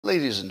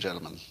Ladies and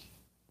gentlemen,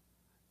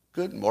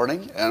 good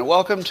morning and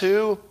welcome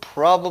to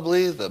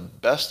probably the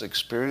best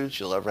experience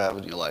you'll ever have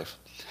in your life.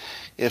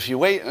 If you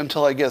wait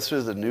until I get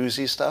through the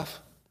newsy stuff,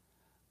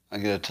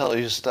 I'm going to tell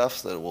you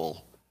stuff that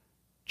will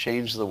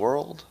change the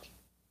world,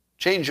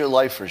 change your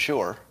life for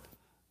sure,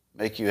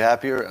 make you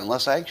happier and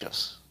less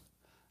anxious.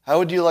 How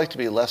would you like to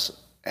be less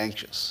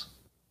anxious?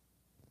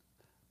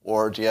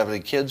 Or do you have any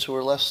kids who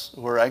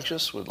are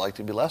anxious, would like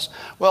to be less?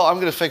 Well,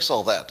 I'm going to fix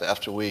all that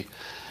after we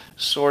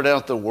sort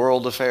out the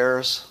world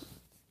affairs.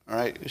 All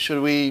right?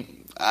 Should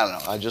we? I don't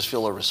know. I just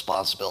feel a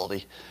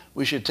responsibility.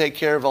 We should take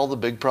care of all the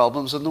big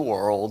problems in the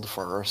world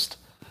first,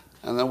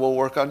 and then we'll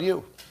work on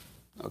you.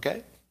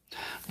 Okay?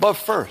 But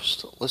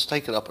first, let's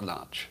take it up a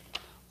notch.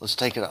 Let's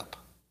take it up.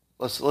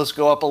 Let's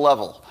go up a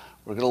level.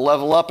 We're going to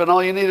level up, and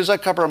all you need is a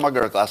cup or a mug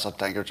or a glass, a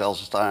tankard,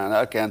 Chelsea stein,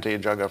 a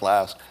canteen, jug or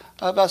flask,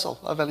 a vessel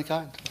of any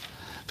kind.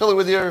 Fill it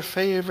with your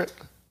favorite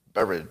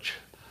beverage.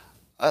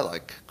 I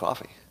like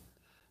coffee.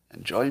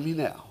 And join me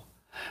now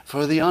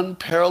for the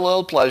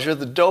unparalleled pleasure,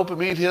 the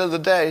dopamine hit of the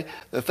day,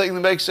 the thing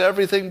that makes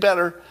everything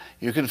better.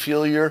 You can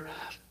feel your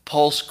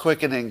pulse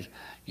quickening.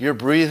 Your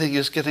breathing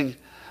is getting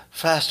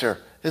faster.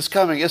 It's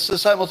coming. It's the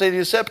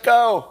simultaneous sip.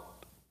 Go!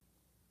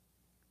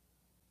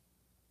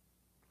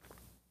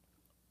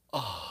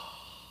 Oh.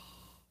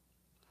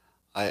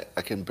 I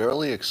can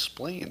barely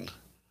explain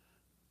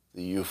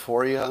the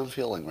euphoria I'm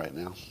feeling right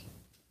now.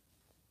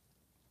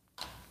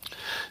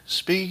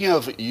 Speaking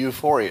of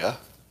euphoria,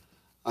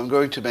 I'm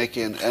going to make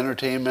an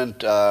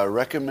entertainment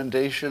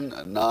recommendation,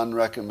 a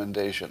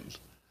non-recommendation.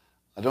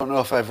 I don't know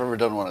if I've ever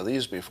done one of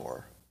these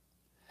before.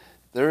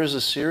 There is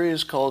a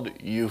series called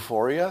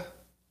Euphoria.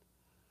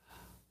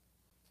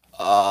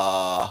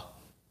 I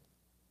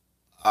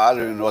don't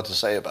even know what to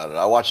say about it.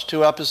 I watched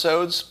 2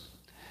 episodes,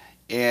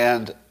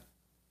 and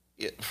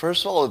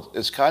first of all,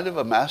 it's kind of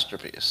a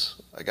masterpiece,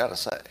 I gotta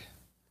say.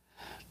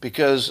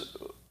 Because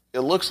it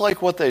looks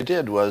like what they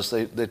did was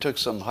they took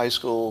some high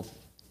school,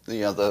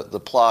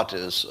 the plot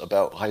is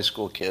about high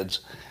school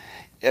kids,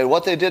 and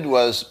what they did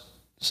was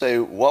say,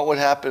 what would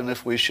happen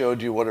if we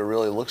showed you what it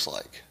really looks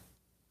like?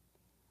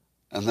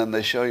 And then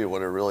they show you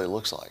what it really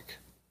looks like.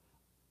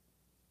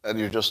 And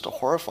you're just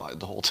horrified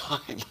the whole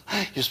time.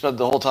 You spend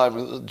the whole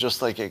time just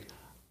thinking,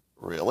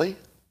 really?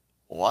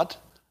 What?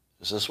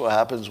 Is this what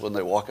happens when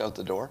they walk out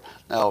the door?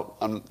 Now,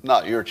 I'm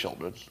not your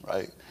children,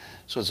 right?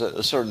 So it's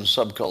a certain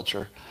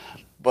subculture.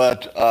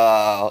 But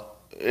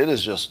it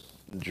is just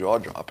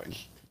jaw-dropping.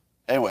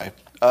 Anyway,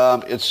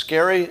 it's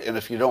scary, and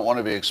if you don't want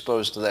to be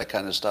exposed to that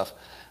kind of stuff,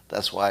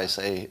 that's why I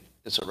say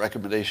it's a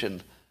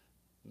recommendation,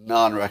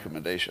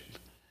 non-recommendation.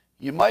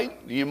 You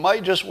might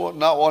just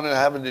not want to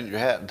have it in your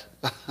head.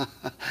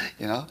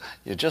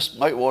 You just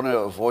might want to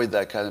avoid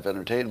that kind of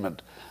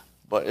entertainment.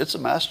 But it's a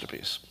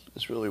masterpiece.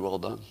 It's really well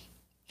done.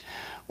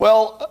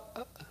 Well,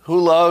 who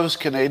loves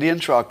Canadian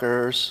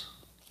truckers?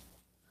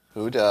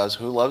 Who does?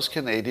 Who loves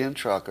Canadian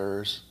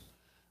truckers?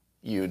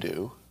 You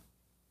do.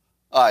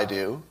 I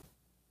do.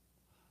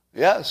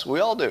 Yes, we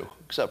all do,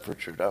 except for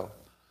Trudeau.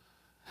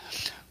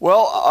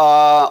 Well,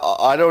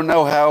 I don't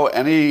know how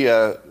any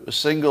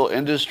single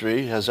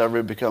industry has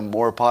ever become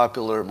more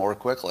popular more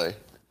quickly,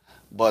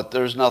 but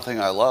there's nothing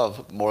I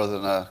love more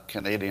than a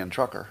Canadian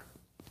trucker.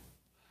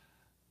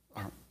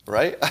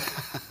 Right?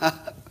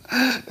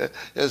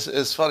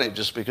 It's funny,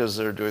 just because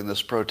they're doing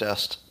this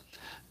protest,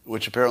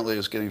 which apparently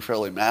is getting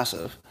fairly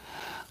massive,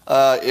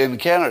 in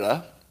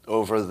Canada,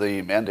 over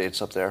the mandates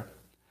up there,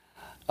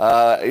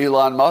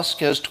 Elon Musk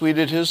has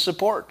tweeted his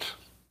support.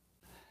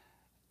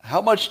 How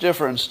much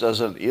difference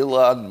does an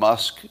Elon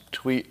Musk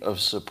tweet of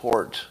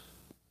support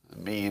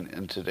mean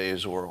in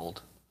today's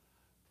world?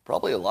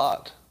 Probably a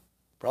lot.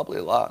 Probably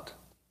a lot.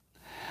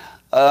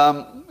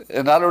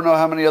 And I don't know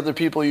how many other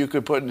people you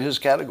could put in his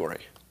category.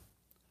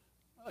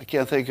 I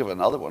can't think of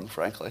another one,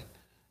 frankly.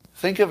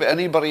 Think of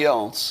anybody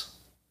else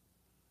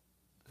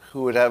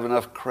who would have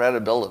enough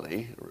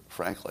credibility,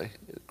 frankly,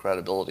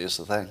 credibility is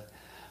the thing,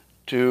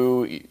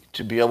 to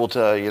be able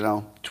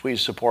to, tweet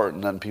support,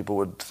 and then people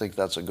would think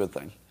that's a good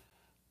thing.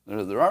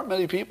 There aren't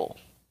many people.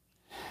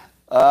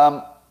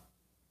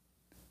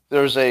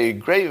 There's a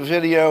great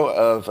video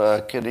of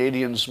a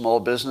Canadian small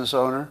business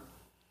owner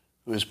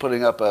who's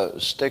putting up a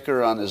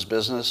sticker on his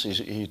business.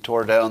 He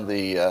tore down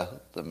the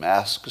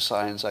mask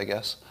signs, I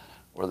guess,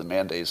 or the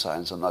mandate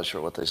signs. I'm not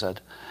sure what they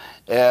said.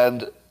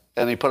 And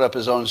he put up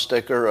his own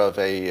sticker of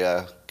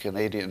a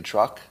Canadian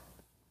truck.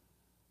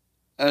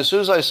 And as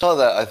soon as I saw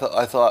that,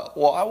 I thought,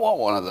 well, I want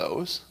one of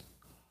those.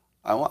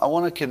 I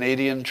want a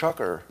Canadian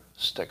trucker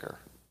sticker.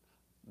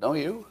 Don't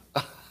you?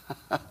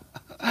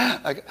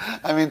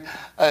 I mean,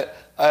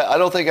 I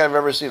don't think I've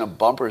ever seen a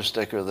bumper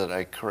sticker that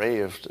I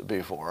craved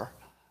before.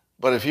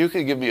 But if you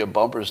could give me a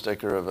bumper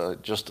sticker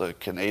of just a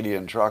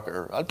Canadian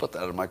trucker, I'd put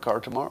that in my car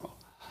tomorrow.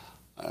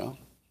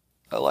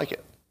 I like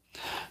it.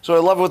 So I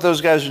love what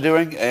those guys are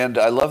doing, and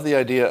I love the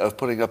idea of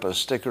putting up a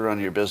sticker on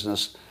your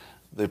business,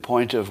 the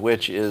point of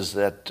which is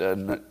that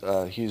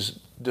he's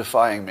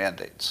defying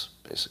mandates,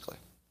 basically.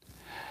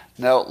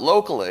 Now,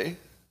 locally,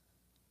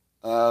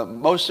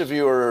 most of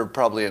you are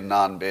probably in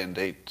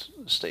non-mandate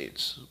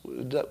states.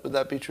 Would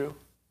that be true?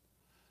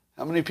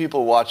 How many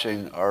people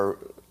watching are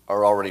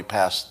already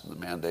past the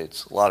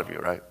mandates? A lot of you,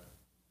 right?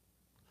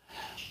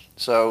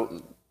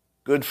 So,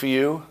 good for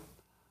you.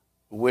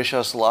 Wish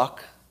us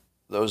luck.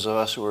 Those of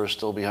us who are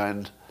still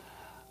behind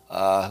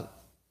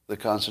the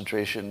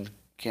concentration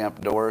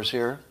camp doors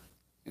here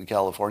in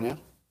California.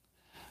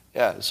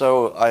 Yeah,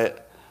 so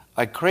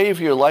I crave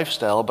your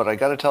lifestyle, but I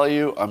got to tell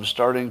you, I'm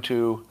starting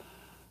to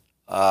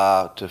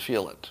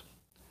feel it.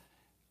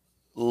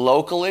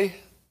 Locally,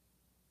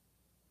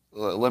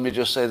 let me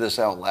just say this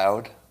out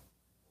loud.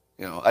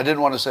 I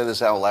didn't want to say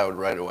this out loud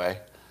right away,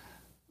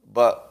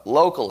 but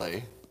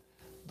locally,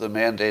 the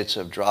mandates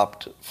have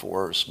dropped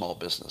for small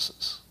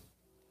businesses.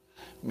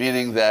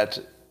 Meaning that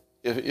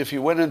if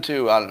you went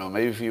into, I don't know,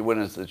 maybe if you went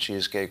into the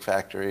Cheesecake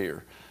Factory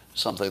or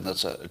something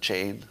that's a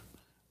chain,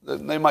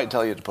 they might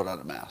tell you to put on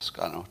a mask.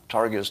 I don't know,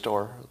 Target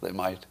store, they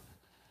might.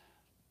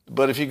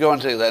 But if you go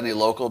into any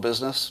local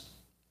business,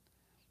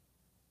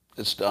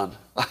 it's done.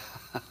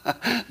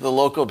 The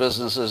local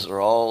businesses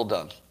are all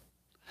done.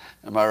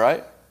 Am I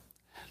right?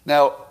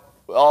 Now,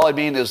 all I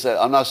mean is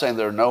that I'm not saying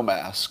there are no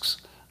masks.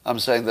 I'm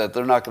saying that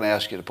they're not going to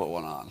ask you to put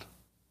one on.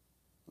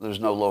 There's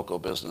no local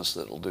business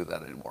that will do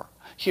that anymore.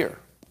 Here,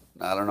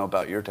 I don't know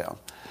about your town.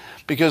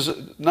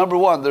 Because, number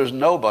one, there's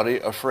nobody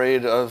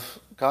afraid of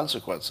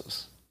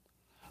consequences.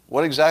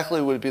 What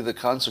exactly would be the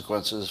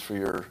consequences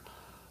for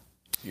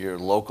your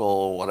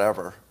local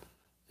whatever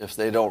if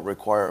they don't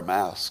require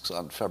masks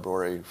on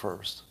February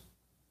 1st?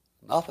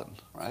 Nothing,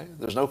 right?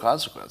 There's no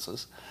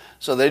consequences.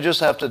 So they just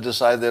have to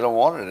decide they don't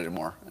want it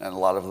anymore, and a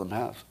lot of them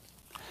have.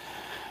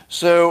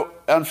 So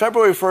on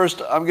February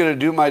 1st, I'm going to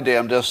do my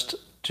damnedest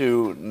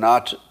to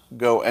not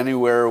go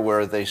anywhere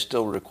where they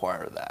still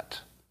require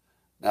that.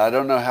 Now, I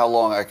don't know how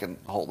long I can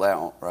hold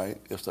out, right?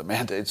 If the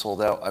mandates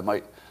hold out,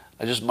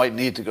 I just might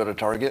need to go to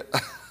Target.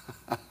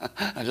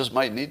 I just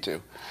might need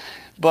to.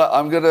 But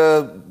I'm going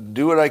to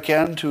do what I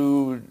can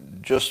to,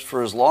 just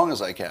for as long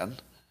as I can,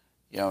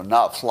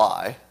 not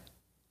fly.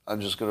 I'm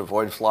just going to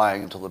avoid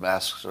flying until the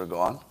masks are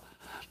gone.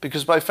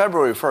 Because by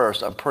February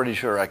 1st, I'm pretty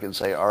sure I can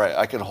say, all right,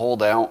 I can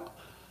hold out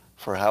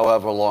for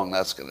however long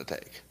that's going to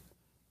take.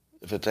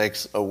 If it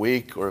takes a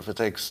week or if it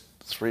takes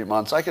 3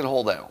 months, I can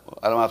hold out.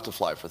 I don't have to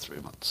fly for 3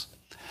 months.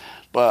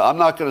 But I'm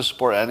not going to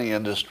support any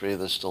industry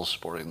that's still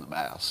supporting the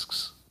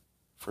masks,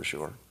 for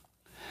sure.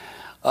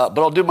 But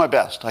I'll do my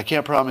best. I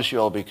can't promise you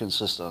I'll be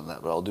consistent on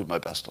that, but I'll do my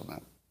best on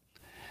that.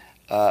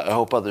 I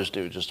hope others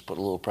do, just to put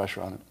a little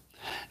pressure on it.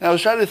 And I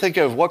was trying to think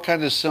of what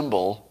kind of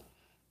symbol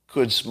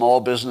could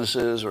small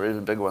businesses or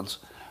even big ones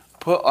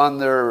put on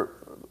their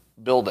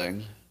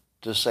building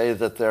to say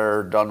that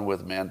they're done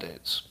with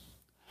mandates.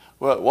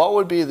 Well, what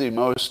would be the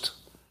most,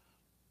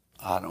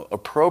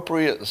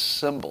 appropriate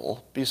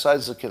symbol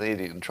besides the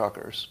Canadian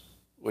truckers,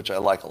 which I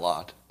like a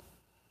lot?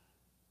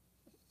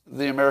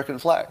 The American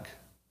flag.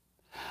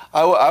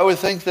 I would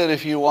think that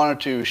if you wanted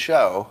to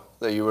show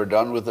that you were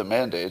done with the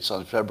mandates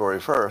on February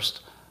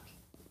 1st,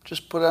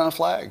 just put on a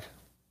flag.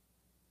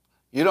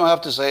 You don't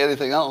have to say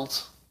anything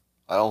else,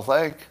 I don't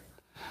think.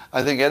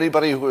 I think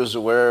anybody who is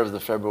aware of the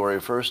February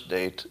 1st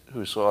date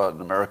who saw an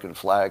American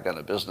flag on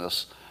a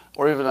business,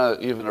 or even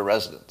a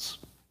residence,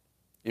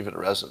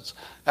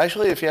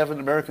 Actually, if you have an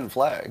American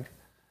flag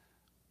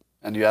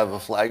and you have a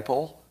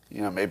flagpole,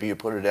 maybe you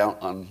put it out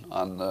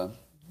on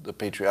the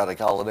patriotic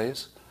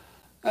holidays,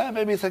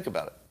 maybe think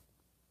about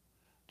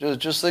it.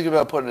 Just think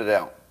about putting it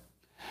out.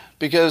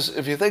 Because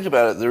if you think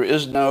about it,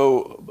 there's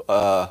no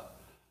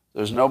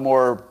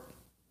more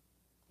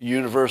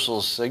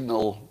universal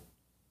signal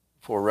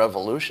for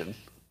revolution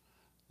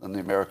than the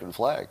American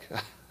flag.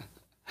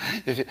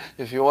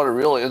 If you want a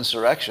real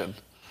insurrection,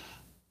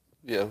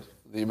 the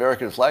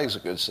American flag is a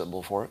good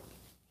symbol for it.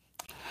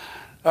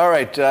 All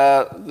right,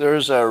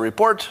 there's a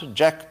report.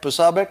 Jack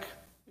Posobiec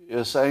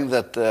is saying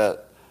that the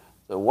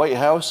White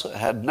House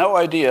had no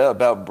idea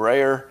about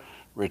Breyer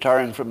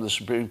retiring from the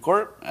Supreme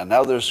Court, and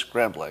now they're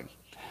scrambling.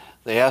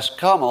 They asked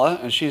Kamala,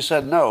 and she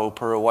said no,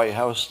 per a White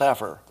House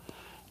staffer.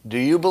 Do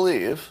you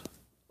believe,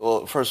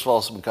 well, first of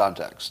all, some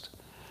context.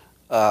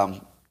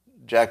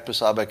 Jack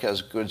Posobiec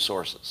has good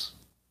sources,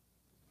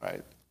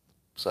 right?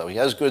 So he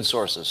has good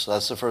sources, so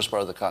that's the first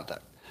part of the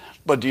context.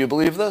 But do you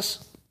believe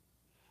this?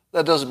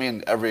 That doesn't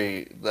mean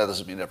every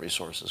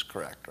source is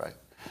correct, right?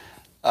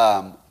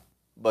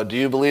 But do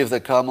you believe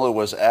that Kamala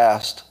was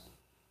asked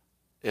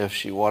if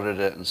she wanted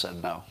it and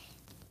said no?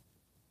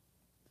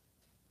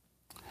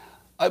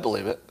 I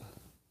believe it.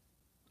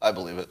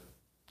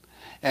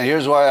 And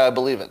here's why I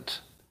believe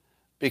it.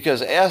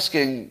 Because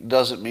asking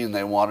doesn't mean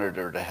they wanted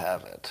her to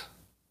have it.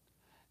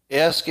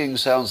 Asking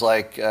sounds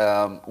like,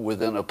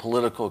 within a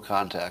political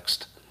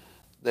context,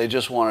 they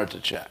just wanted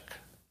to check.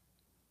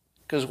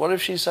 Because what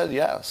if she said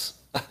yes?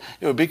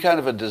 It would be kind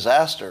of a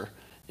disaster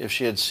if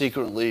she had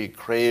secretly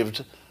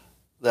craved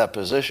that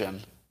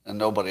position and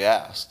nobody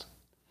asked.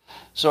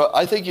 So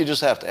I think you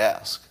just have to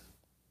ask.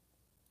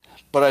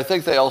 But I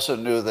think they also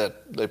knew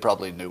that they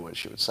probably knew what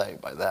she would say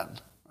by then,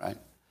 right?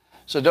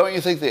 So don't you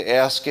think the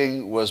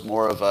asking was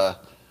more of a,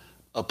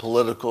 a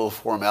political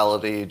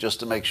formality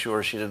just to make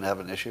sure she didn't have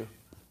an issue.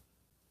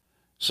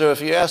 So if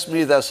you ask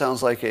me, that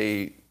sounds like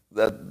a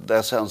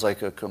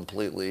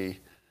completely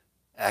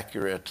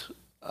accurate,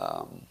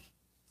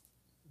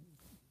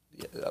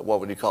 what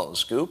would you call it, a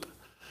scoop?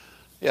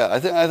 Yeah, I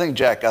think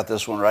Jack got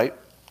this one right,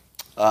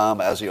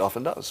 as he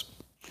often does.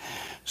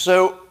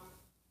 So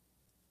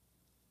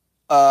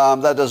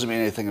that doesn't mean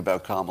anything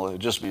about Kamala. It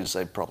just means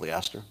they probably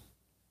asked her.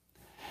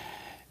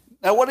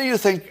 Now, what do you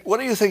think? What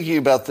are you thinking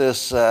about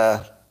this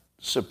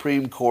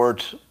Supreme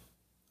Court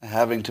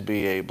having to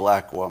be a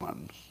black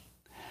woman?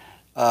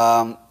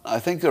 I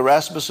think the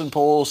Rasmussen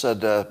poll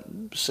said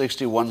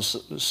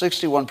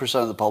 61%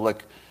 of the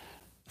public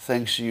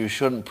thinks you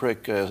shouldn't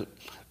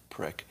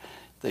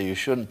that you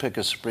shouldn't pick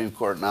a Supreme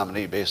Court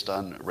nominee based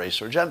on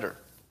race or gender.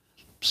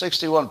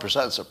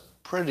 61% is a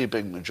pretty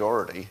big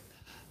majority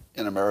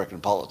in American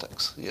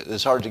politics.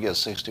 It's hard to get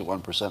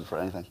 61% for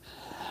anything.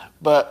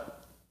 But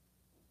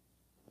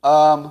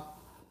I'll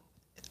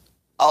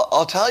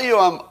tell you,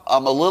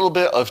 I'm a little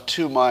bit of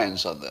two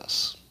minds on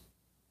this.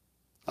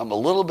 I'm a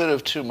little bit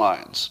of two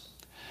minds.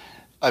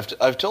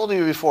 I've told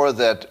you before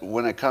that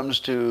when it comes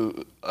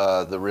to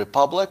the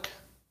Republic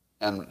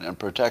and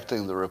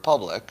protecting the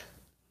Republic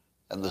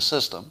and the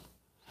system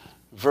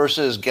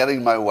versus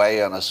getting my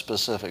way on a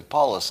specific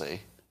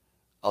policy,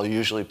 I'll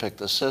usually pick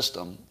the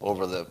system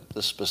over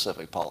the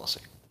specific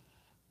policy.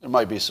 There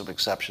might be some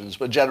exceptions,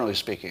 but generally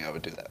speaking, I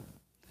would do that.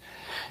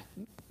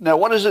 Now,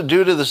 what does it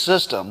do to the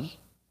system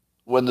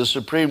when the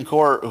Supreme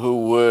Court,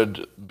 who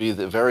would be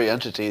the very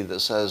entity that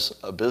says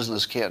a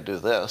business can't do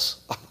this,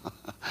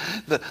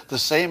 the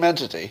same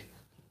entity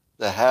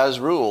that has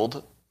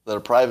ruled that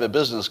a private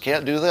business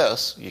can't do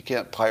this, you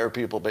can't hire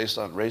people based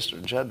on race or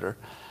gender,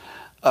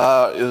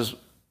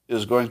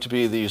 is going to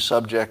be the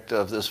subject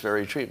of this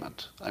very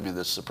treatment. I mean,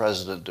 it's the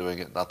president doing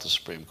it, not the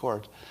Supreme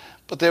Court.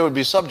 But they would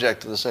be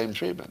subject to the same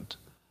treatment.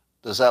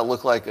 Does that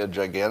look like a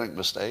gigantic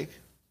mistake?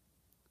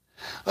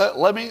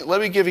 Let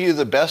me give you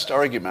the best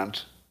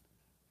argument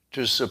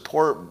to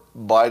support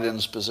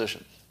Biden's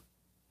position.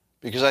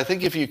 Because I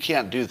think if you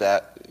can't do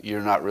that,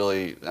 you're not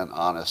really an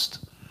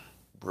honest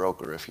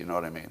broker, if you know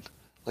what I mean.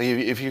 Like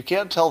if you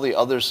can't tell the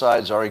other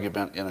side's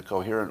argument in a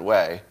coherent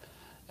way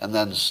and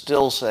then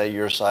still say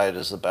your side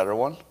is the better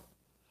one,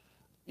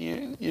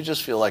 you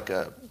just feel like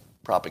a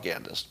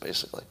propagandist,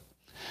 basically.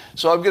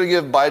 So I'm going to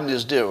give Biden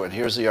his due, and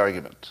here's the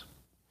argument.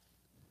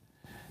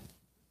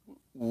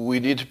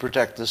 We need to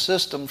protect the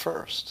system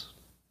first.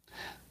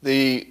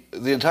 The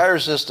entire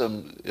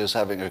system is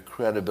having a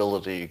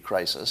credibility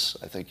crisis.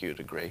 I think you'd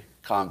agree.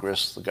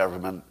 Congress, the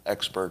government,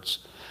 experts,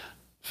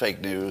 fake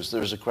news.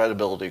 There's a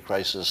credibility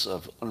crisis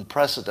of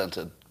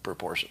unprecedented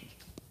proportion.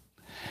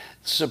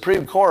 The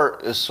Supreme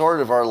Court is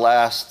sort of our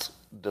last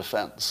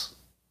defense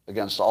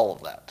against all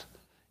of that.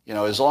 You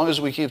know, as long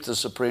as we keep the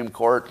Supreme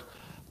Court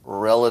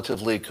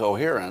relatively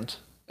coherent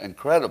and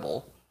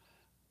credible,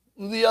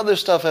 the other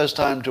stuff has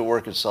time to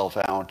work itself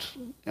out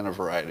in a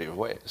variety of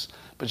ways.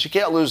 But you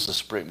can't lose the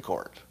Supreme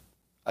Court.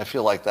 I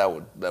feel like that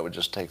would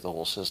just take the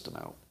whole system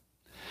out.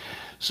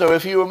 So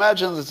if you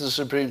imagine that the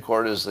Supreme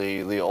Court is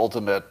the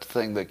ultimate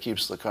thing that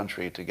keeps the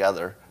country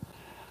together,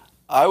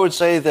 I would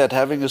say that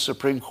having a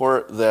Supreme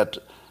Court that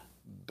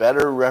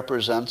better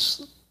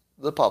represents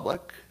the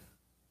public,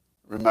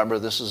 remember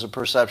this is a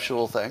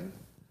perceptual thing,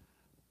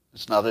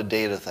 it's not a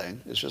data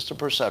thing, it's just a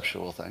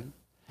perceptual thing.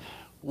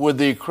 Would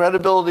the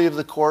credibility of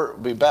the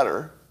court be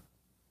better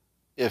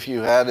if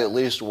you had at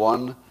least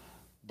one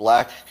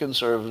black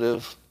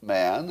conservative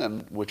man,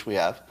 and which we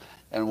have,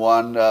 and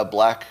one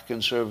black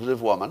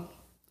conservative woman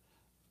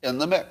in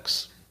the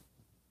mix?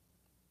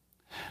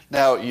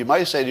 Now, you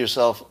might say to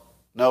yourself,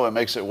 no, it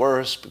makes it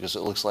worse because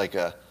it looks like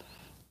a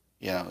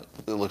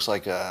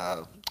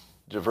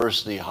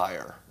diversity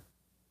hire.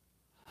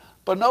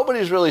 But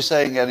nobody's really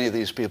saying any of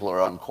these people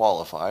are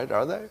unqualified,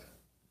 are they?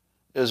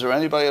 Is there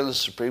anybody on the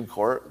Supreme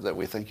Court that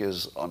we think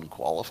is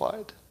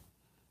unqualified?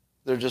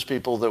 They're just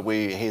people that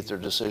we hate their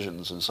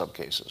decisions in some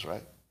cases,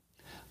 right?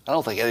 I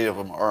don't think any of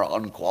them are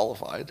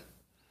unqualified.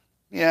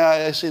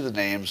 Yeah, I see the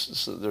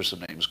names. There's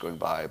some names going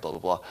by, blah, blah,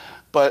 blah.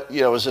 But,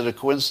 is it a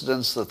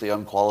coincidence that the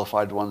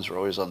unqualified ones are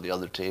always on the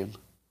other team?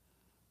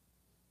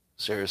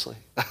 Seriously?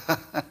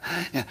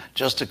 Yeah,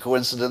 just a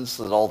coincidence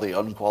that all the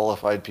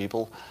unqualified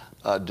people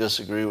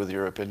disagree with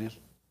your opinion?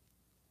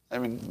 I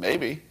mean,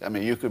 maybe. I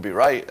mean, you could be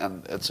right,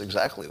 and it's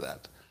exactly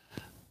that.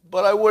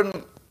 But I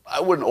wouldn't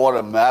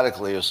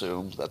automatically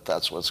assume that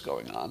that's what's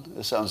going on.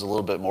 It sounds a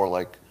little bit more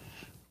like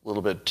a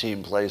little bit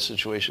team play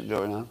situation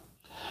going on.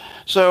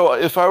 So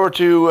if I were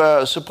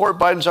to support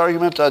Biden's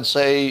argument, I'd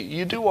say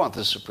you do want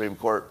the Supreme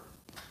Court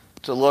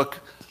to look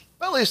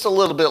at least a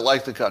little bit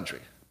like the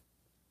country.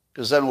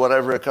 Because then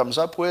whatever it comes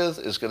up with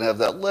is going to have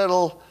that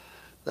little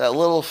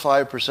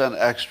 5%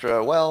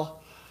 extra,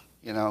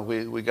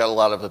 we got a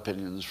lot of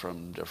opinions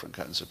from different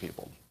kinds of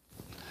people.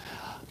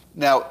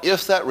 Now,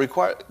 if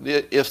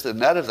the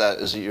net of that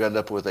is that you end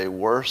up with a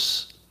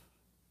worse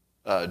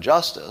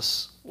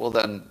justice, well,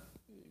 then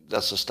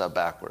that's a step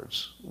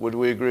backwards. Would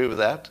we agree with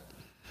that?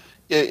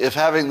 If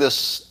having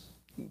this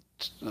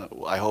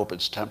I hope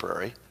it's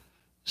temporary,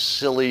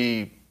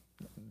 silly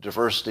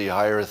diversity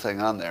hire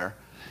thing on there,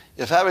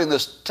 if having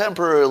this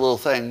temporary little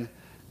thing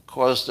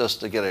caused us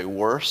to get a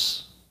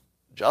worse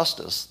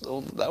justice,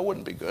 that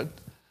wouldn't be good.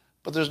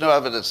 But there's no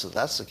evidence that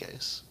that's the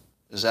case.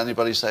 Is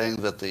anybody saying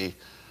that the,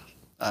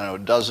 I don't know,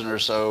 dozen or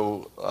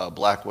so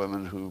black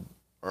women who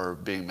are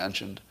being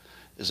mentioned,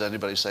 is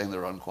anybody saying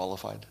they're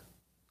unqualified?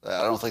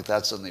 I don't think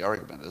that's in the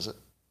argument, is it?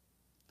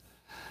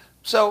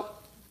 So,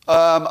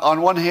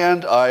 on one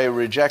hand, I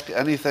reject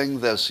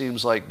anything that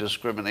seems like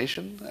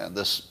discrimination, and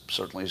this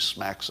certainly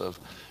smacks of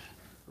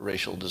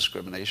racial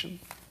discrimination.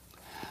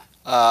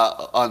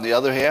 On the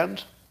other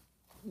hand,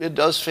 it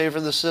does favor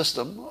the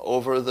system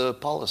over the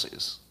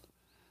policies.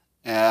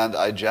 And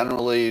I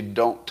generally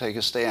don't take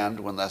a stand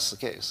when that's the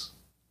case.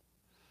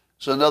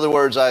 So in other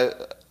words,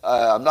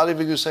 I'm not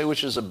even going to say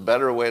which is a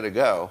better way to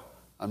go.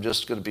 I'm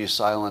just going to be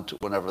silent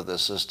whenever the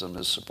system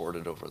is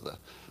supported over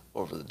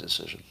the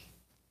decision.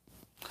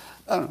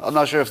 I'm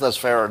not sure if that's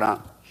fair or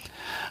not.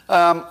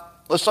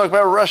 Let's talk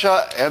about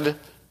Russia and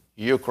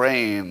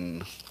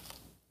Ukraine.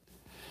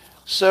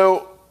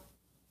 So,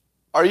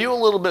 are you a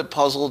little bit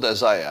puzzled,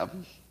 as I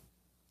am,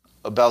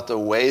 about the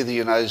way the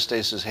United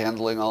States is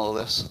handling all of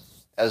this?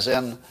 As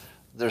in,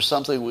 there's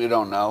something we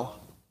don't know?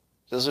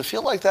 Does it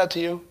feel like that to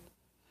you?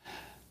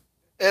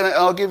 And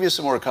I'll give you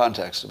some more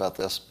context about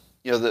this.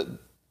 You know,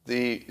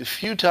 the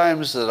few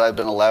times that I've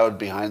been allowed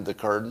behind the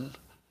curtain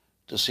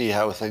to see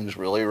how things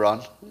really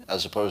run,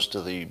 as opposed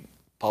to the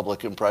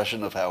public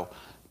impression of how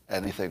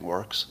anything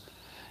works,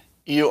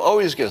 you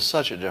always get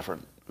such a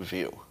different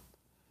view.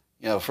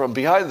 You know, from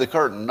behind the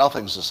curtain,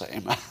 nothing's the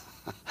same.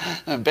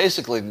 And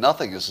basically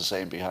nothing is the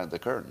same behind the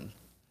curtain.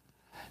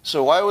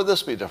 So why would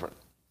this be different?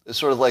 It's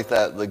sort of like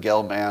the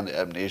Gell-Mann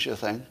amnesia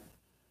thing.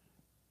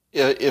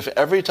 If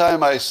every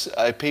time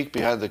I peek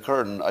behind the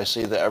curtain, I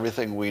see that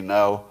everything we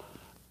know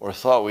or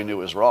thought we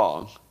knew is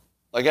wrong,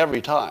 like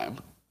every time,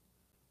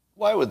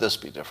 why would this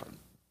be different?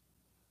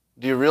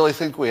 Do you really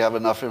think we have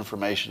enough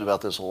information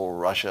about this whole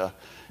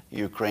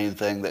Russia-Ukraine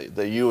thing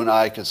that you and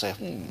I can say,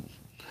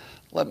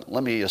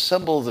 let me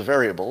assemble the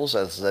variables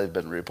as they've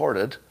been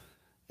reported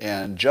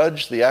and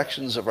judge the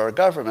actions of our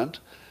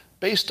government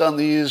based on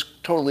these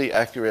totally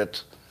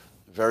accurate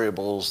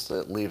variables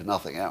that leave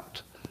nothing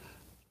out?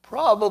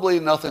 Probably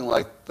nothing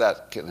like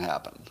that can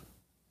happen.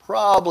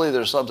 Probably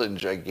there's something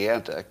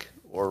gigantic,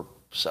 or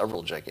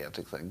several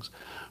gigantic things,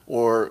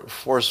 or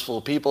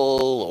forceful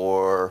people,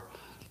 or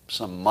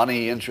some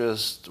money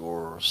interest,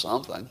 or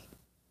something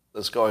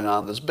that's going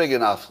on that's big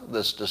enough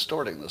that's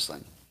distorting this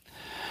thing.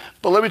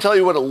 But let me tell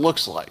you what it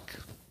looks like.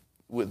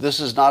 This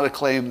is not a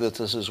claim that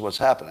this is what's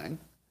happening.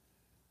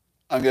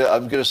 I'm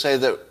going to say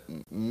that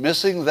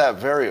missing that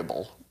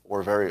variable,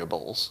 or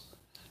variables,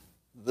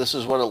 this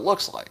is what it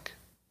looks like,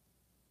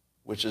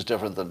 which is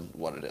different than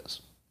what it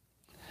is.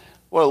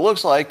 What it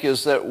looks like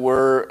is that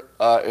we're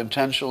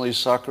intentionally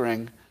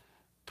suckering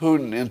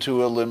Putin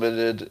into a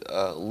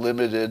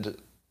limited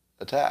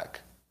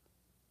attack.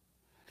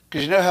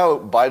 Because you know how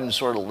Biden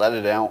sort of let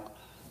it out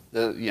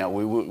that, you know,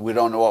 we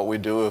don't know what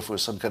we'd do if it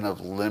was some kind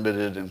of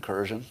limited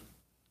incursion?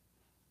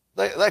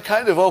 That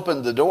kind of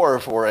opened the door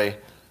for a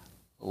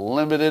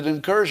limited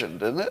incursion,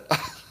 didn't it?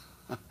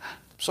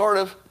 Sort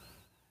of.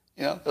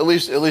 You know, at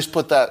least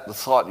put that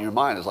thought in your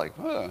mind. It's like,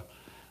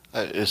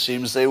 it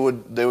seems they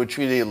would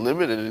treat a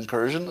limited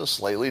incursion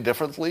slightly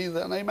differently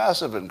than a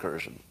massive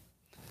incursion.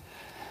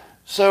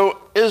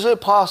 So is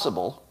it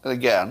possible, and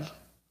again,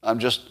 I'm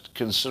just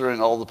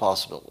considering all the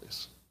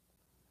possibilities,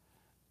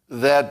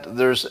 that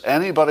there's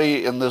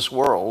anybody in this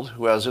world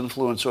who has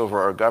influence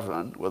over our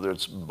government, whether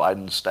it's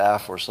Biden's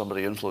staff or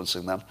somebody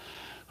influencing them,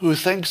 who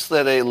thinks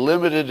that a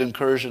limited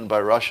incursion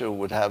by Russia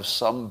would have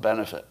some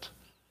benefit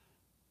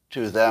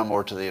to them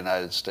or to the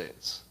United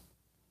States?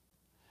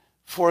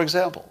 For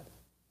example,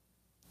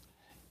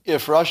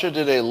 if Russia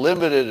did a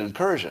limited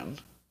incursion,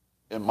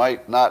 it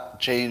might not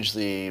change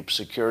the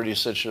security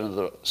situation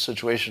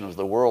of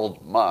the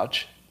world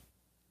much,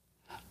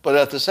 but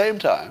at the same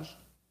time,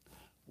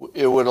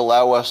 it would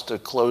allow us to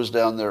close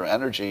down their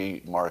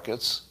energy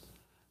markets,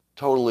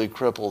 totally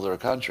cripple their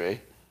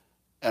country,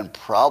 and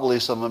probably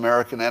some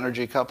American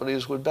energy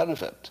companies would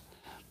benefit.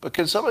 But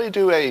can somebody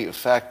do a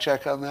fact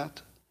check on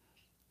that?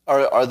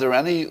 Are there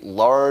any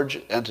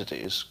large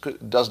entities,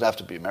 doesn't have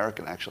to be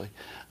American actually,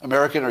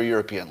 American or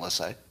European, let's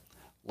say,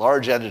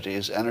 large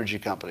entities, energy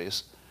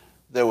companies,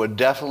 that would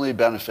definitely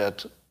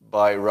benefit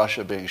by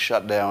Russia being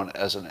shut down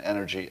as an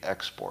energy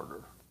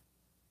exporter?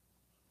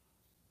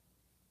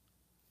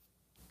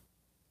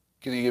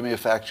 Can you give me a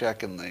fact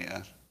check in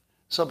the,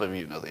 some of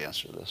you know the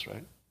answer to this,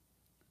 right?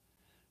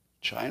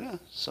 China?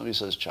 Somebody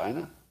says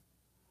China?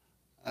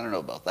 I don't know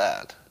about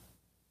that.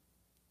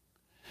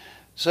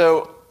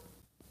 So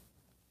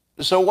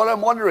what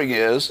I'm wondering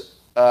is,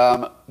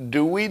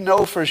 do we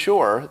know for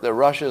sure that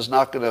Russia is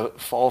not going to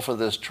fall for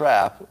this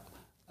trap?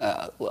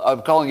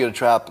 I'm calling it a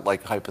trap,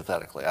 like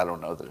hypothetically. I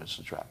don't know that it's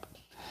a trap.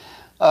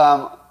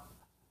 And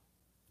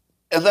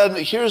then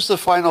here's the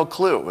final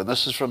clue, and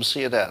this is from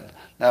CNN.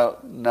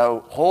 Now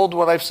hold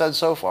what I've said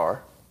so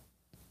far,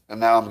 And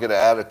now I'm going to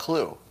add a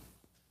clue.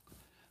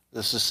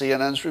 This is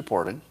CNN's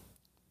reporting.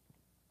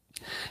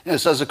 And it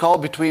says a call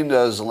between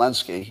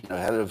Zelensky,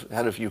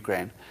 head of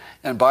Ukraine,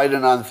 and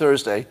Biden on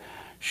Thursday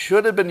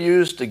should have been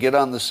used to get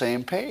on the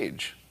same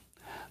page.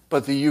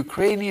 But the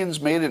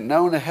Ukrainians made it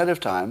known ahead of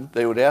time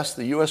they would ask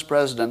the U.S.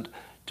 president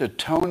to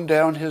tone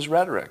down his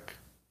rhetoric.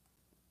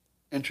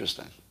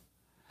 Interesting.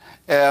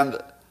 And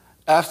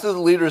after the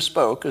leader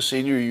spoke, a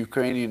senior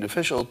Ukrainian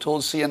official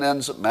told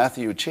CNN's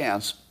Matthew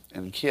Chance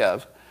in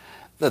Kiev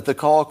that the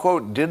call,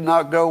 quote, did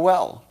not go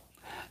well,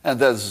 and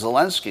that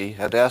Zelensky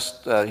had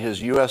asked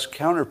his U.S.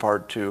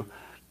 counterpart to,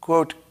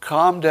 quote,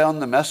 calm down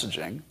the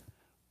messaging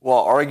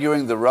while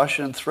arguing the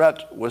Russian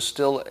threat was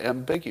still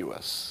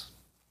ambiguous.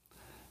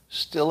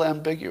 Still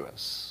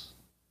ambiguous.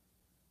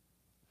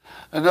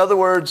 In other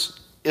words,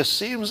 it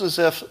seems as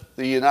if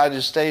the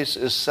United States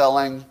is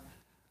selling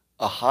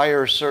a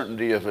higher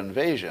certainty of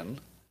invasion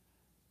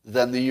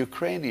than the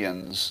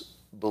Ukrainians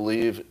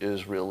believe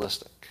is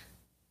realistic.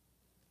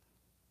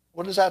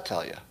 What does that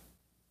tell you?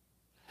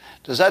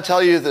 Does that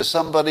tell you that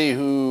somebody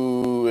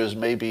who is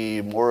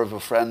maybe more of a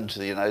friend to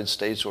the United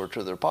States or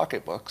to their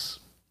pocketbooks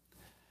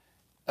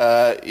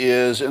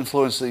is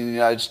influencing the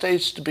United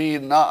States to be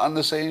not on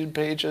the same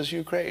page as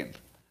Ukraine?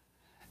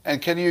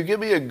 And can you give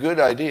me a good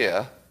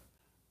idea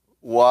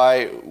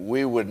why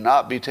we would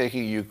not be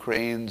taking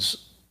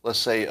Ukraine's, let's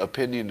say,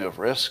 opinion of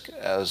risk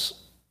as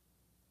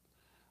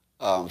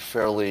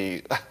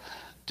fairly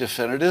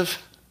definitive?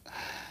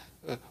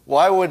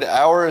 Why would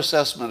our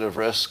assessment of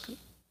risk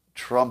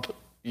trump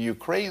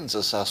Ukraine's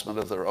assessment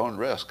of their own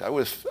risk?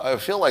 I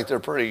feel like they're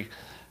pretty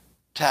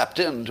tapped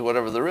into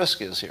whatever the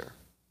risk is here,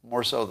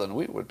 more so than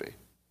we would be.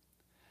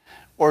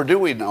 Or do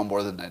we know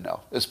more than they know?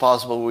 It's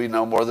possible we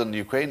know more than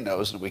Ukraine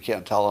knows, and we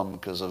can't tell them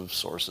because of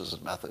sources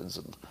and methods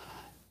and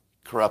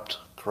corrupt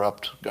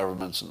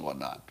governments and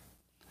whatnot.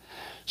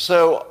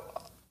 So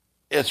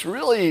it's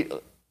really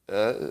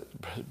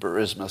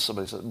Burisma.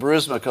 Somebody said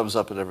Burisma comes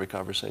up in every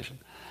conversation.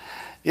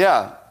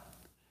 Yeah.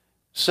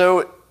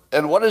 So,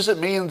 and what does it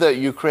mean that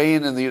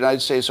Ukraine and the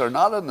United States are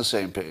not on the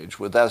same page?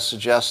 Would that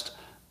suggest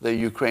that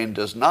Ukraine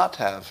does not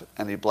have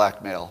any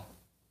blackmail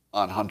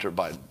on Hunter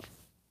Biden?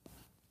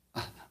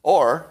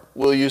 Or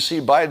will you see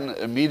Biden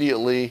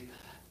immediately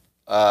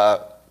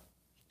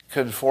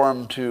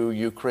conform to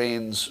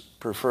Ukraine's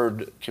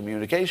preferred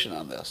communication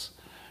on this,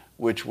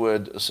 which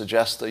would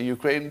suggest that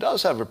Ukraine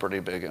does have a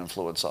pretty big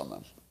influence on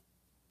them?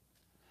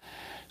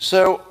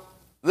 So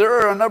there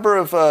are a number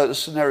of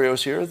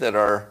scenarios here that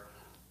are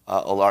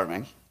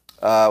alarming.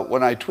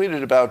 When I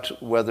tweeted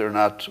about whether or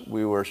not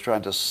we were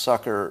trying to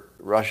sucker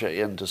Russia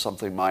into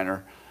something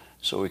minor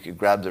so we could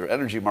grab their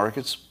energy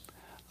markets,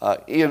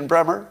 Ian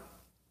Bremmer,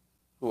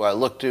 who I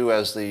look to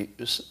as the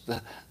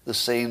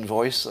sane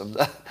voice on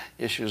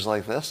issues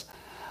like this,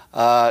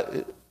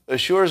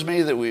 assures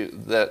me that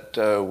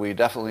we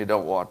definitely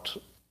don't want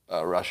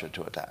Russia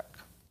to attack.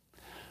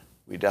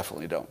 We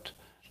definitely don't.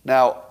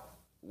 Now,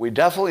 we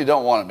definitely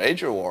don't want a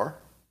major war.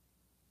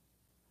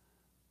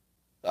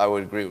 I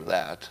would agree with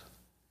that.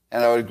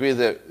 And I would agree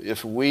that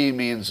if we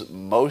means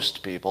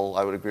most people,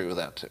 I would agree with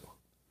that too.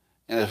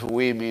 And if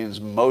we means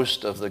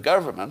most of the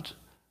government,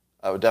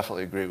 I would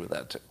definitely agree with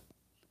that too.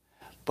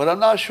 But I'm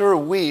not sure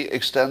we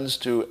extends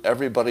to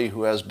everybody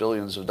who has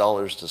billions of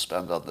dollars to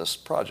spend on this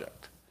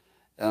project.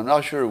 And I'm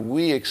not sure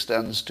we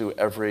extends to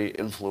every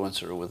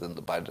influencer within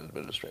the Biden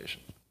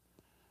administration.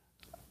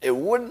 It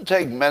wouldn't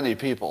take many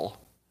people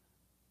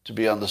to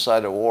be on the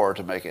side of war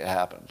to make it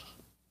happen.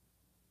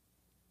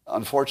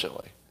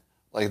 Unfortunately.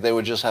 Like, they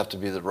would just have to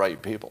be the right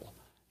people.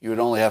 You would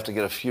only have to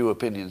get a few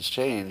opinions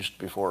changed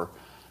before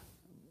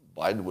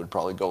Biden would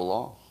probably go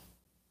along.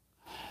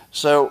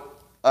 So,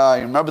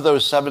 you remember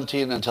those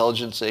 17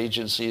 intelligence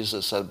agencies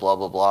that said blah,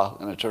 blah, blah,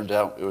 and it turned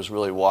out it was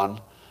really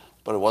one,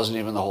 but it wasn't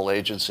even the whole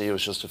agency, it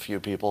was just a few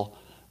people.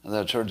 And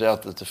then it turned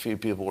out that the few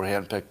people were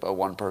handpicked by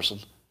one person.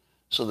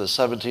 So the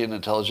 17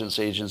 intelligence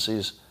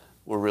agencies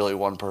were really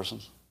one person.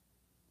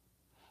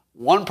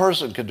 One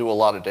person could do a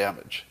lot of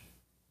damage.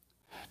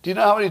 Do you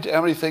know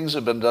how many things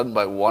have been done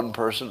by one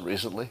person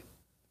recently?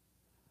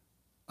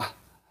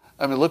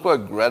 I mean, look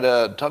what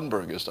Greta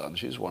Thunberg has done.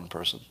 She's one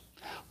person.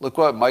 Look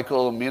what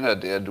Michael Mina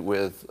did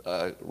with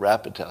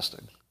rapid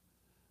testing.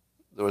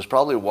 There was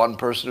probably one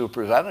person who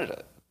prevented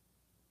it.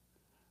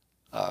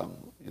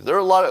 There are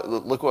a lot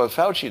of, look what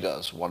Fauci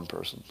does, one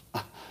person.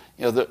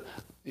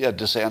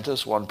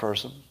 DeSantis, one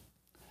person.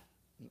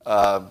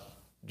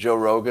 Joe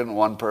Rogan,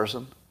 one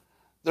person.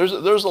 There's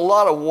a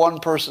lot of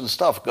one-person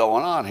stuff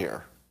going on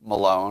here.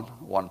 Malone,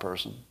 one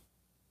person.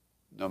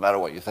 No matter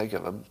what you think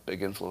of him,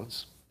 big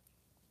influence.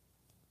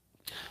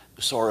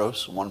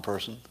 Soros, one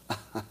person.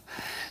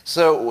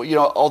 So,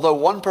 although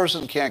one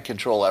person can't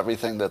control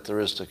everything that there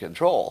is to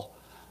control,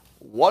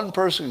 one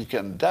person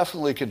can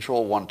definitely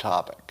control one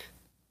topic.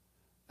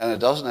 And it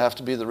doesn't have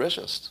to be the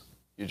richest.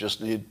 You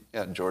just need,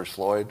 George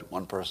Floyd,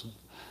 one person.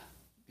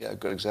 Yeah,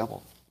 good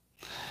example.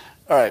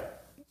 All right.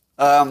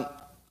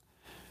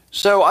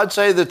 So I'd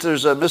say that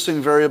there's a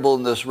missing variable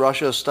in this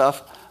Russia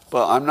stuff.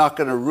 But I'm not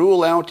going to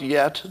rule out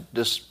yet,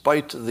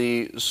 despite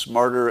the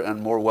smarter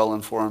and more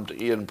well-informed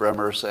Ian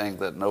Bremmer saying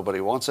that nobody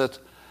wants it.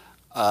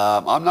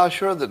 I'm not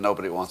sure that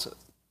nobody wants it.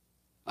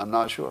 I'm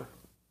not sure.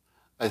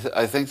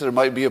 I think there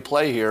might be a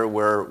play here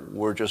where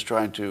we're just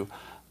trying to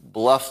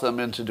bluff them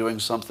into doing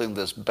something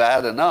that's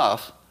bad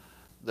enough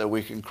that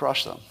we can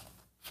crush them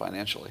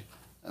financially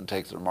and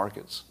take their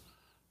markets.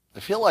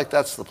 I feel like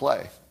that's the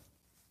play.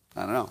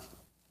 I don't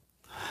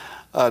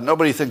know.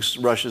 Nobody thinks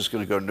Russia's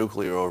going to go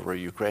nuclear over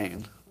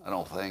Ukraine. I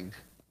don't think.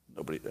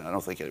 I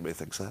don't think anybody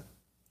thinks that.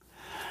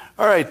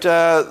 All right.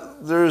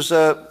 There's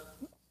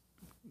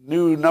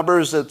new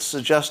numbers that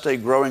suggest a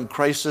growing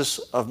crisis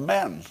of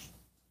men.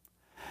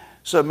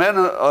 So men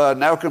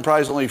now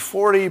comprise only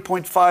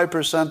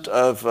 40.5%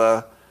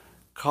 of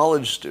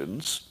college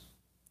students.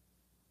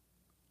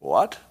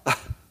 What?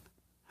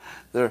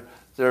 There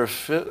are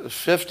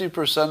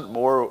 50%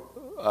 more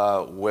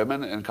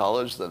women in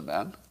college than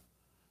men.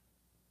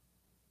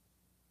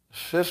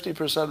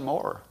 50%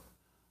 more.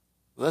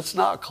 That's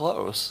not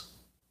close.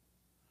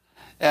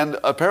 And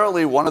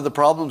apparently one of the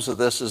problems of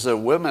this is that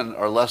women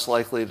are less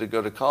likely to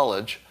go to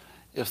college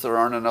if there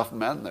aren't enough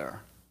men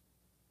there.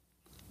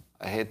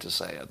 I hate to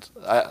say it.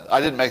 I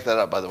didn't make that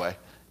up, by the way.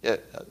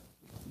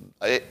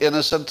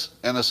 Innocent.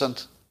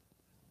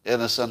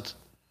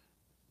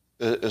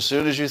 As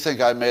soon as you think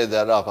I made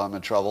that up, I'm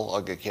in trouble.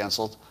 I'll get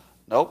canceled.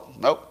 Nope.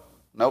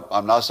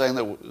 I'm not saying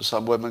that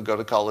some women go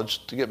to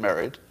college to get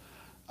married.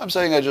 I'm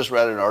saying I just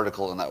read an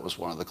article and that was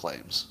one of the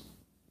claims.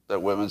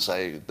 That women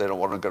say they don't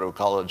want to go to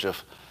college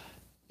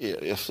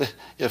if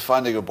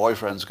finding a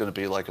boyfriend is going to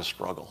be like a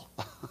struggle.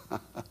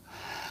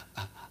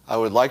 I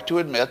would like to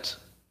admit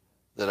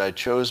that I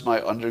chose my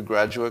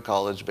undergraduate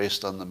college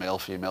based on the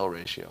male-female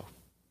ratio.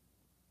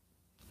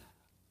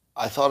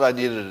 I thought I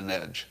needed an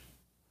edge,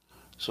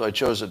 so I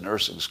chose a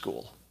nursing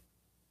school.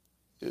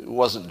 It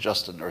wasn't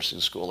just a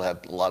nursing school, it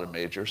had a lot of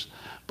majors,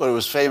 but it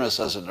was famous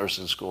as a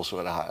nursing school, so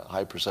it had a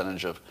high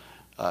percentage of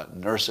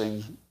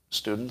nursing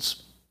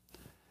students.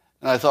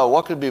 And I thought,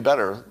 what could be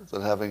better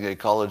than having a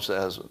college that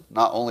has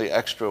not only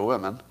extra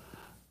women,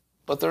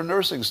 but they're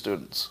nursing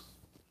students?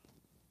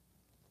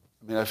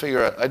 I mean, I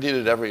figure I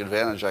needed every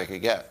advantage I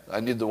could get. I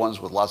need the ones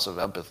with lots of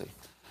empathy.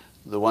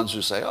 The ones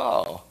who say,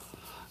 oh,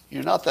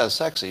 you're not that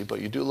sexy,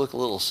 but you do look a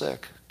little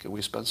sick. Can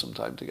we spend some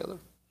time together?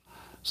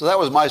 So that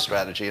was my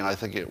strategy, and I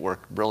think it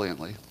worked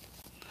brilliantly.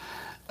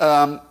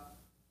 So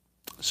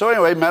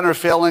anyway, men are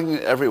failing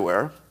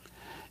everywhere.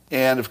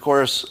 And of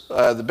course,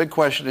 the big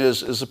question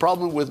is the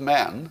problem with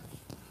men,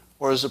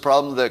 or is the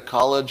problem that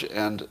college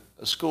and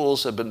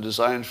schools have been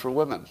designed for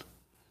women?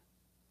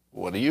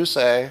 What do you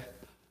say?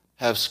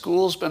 Have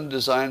schools been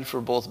designed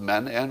for both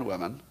men and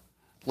women?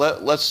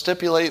 Let's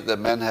stipulate that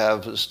men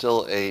have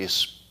still a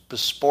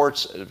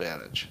sports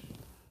advantage,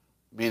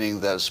 meaning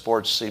that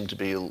sports seem to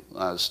be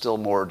still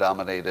more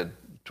dominated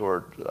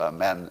toward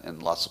men in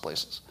lots of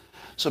places.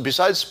 So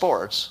besides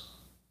sports,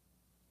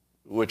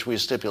 which we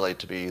stipulate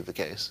to be the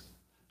case,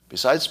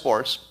 besides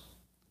sports,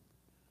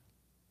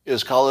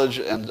 is college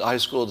and high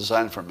school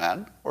designed for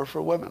men or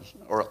for women?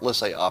 Or let's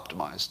say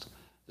optimized.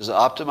 Is it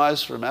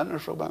optimized for men or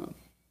for women?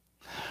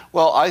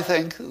 Well, I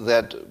think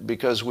that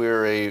because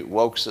we're a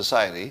woke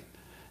society,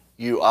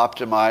 you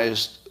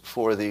optimized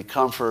for the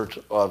comfort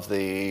of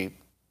the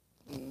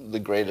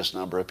greatest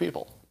number of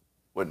people,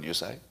 wouldn't you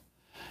say?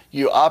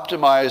 You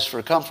optimize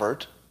for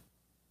comfort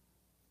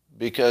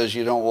because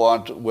you don't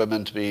want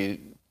women to be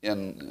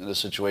in a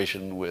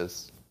situation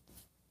with,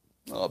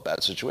 well, a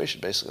bad situation,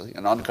 basically,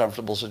 an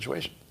uncomfortable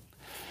situation.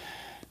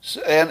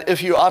 So, and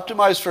if you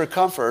optimize for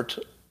comfort,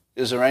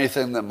 is there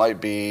anything that might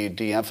be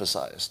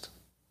de-emphasized?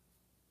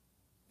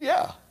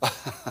 Yeah.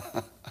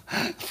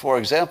 For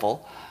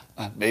example,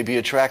 maybe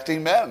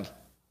attracting men.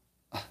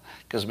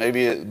 Because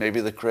maybe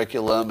the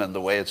curriculum and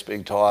the way it's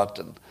being taught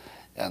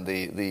and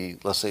the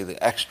let's say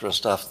the extra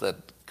stuff that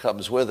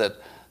comes with it,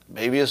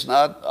 maybe it's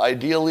not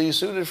ideally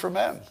suited for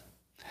men.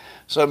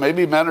 So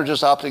maybe men are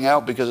just opting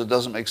out because it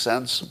doesn't make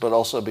sense, but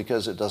also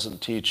because it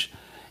doesn't teach,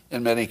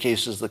 in many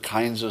cases, the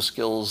kinds of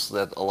skills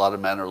that a lot of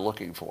men are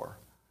looking for,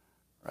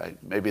 right?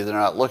 Maybe they're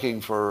not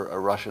looking for a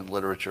Russian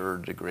literature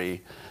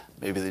degree.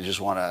 Maybe they just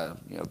want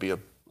to, be a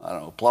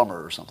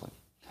plumber or something.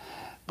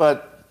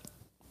 But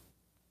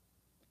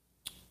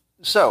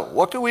so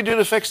what can we do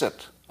to fix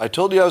it? I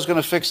told you I was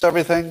going to fix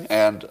everything,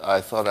 and I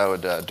thought I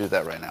would do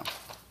that right now.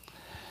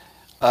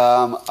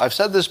 I've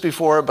said this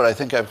before, but I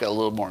think I've got a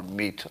little more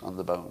meat on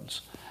the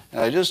bones.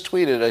 And I just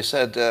tweeted, I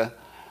said,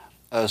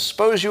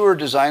 suppose you were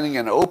designing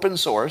an open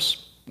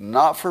source,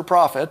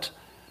 not-for-profit,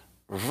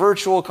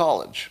 virtual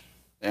college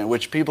in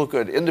which people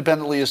could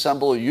independently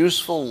assemble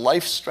useful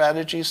life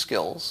strategy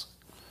skills,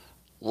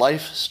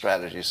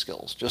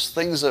 just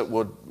things that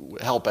would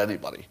help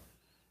anybody.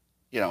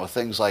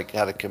 Things like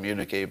how to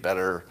communicate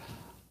better,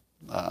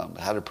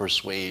 how to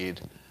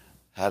persuade,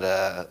 how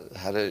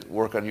to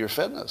work on your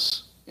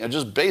fitness.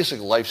 Just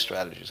basic life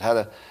strategies,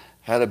 how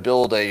to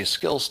build a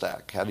skill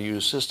stack, how to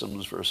use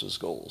systems versus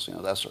goals,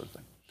 that sort of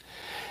thing.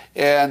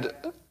 And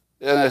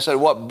I said,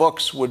 what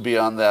books would be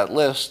on that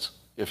list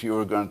if you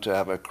were going to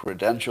have a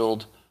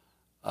credentialed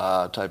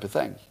type of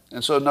thing.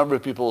 And so a number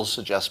of people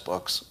suggest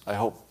books. I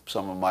hope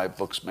some of my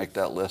books make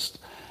that list.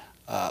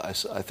 I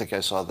think I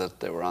saw that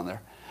they were on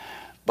there.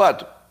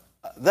 But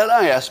then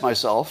I asked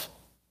myself,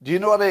 do you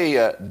know what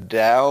a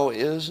DAO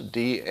is?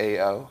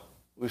 D-A-O.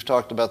 We've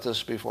talked about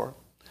this before.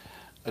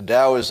 A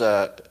DAO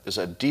is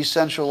a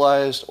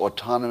decentralized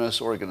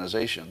autonomous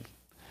organization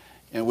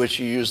in which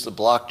you use the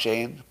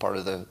blockchain, part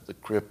of the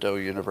crypto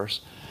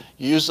universe.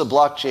 You use the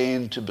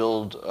blockchain to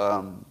build,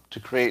 to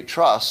create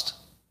trust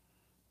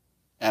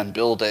and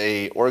build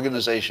a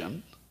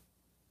organization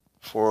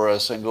for a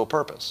single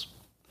purpose.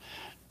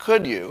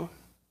 Could you,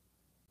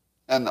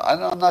 and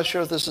I'm not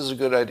sure if this is a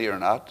good idea or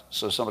not,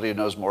 so somebody who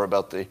knows more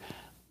about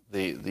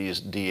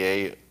these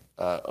DAOs,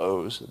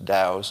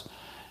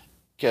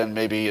 can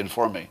maybe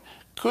inform me.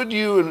 Could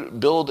you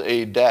build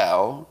a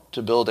DAO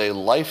to build a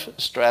life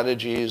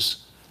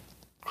strategies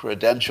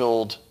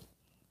credentialed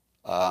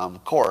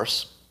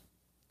course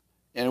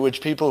in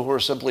which people who are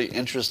simply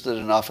interested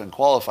enough and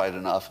qualified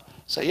enough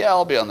say, yeah,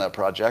 I'll be on that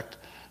project.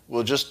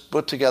 We'll just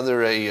put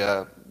together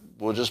a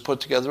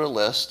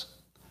list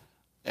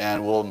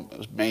and we'll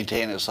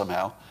maintain it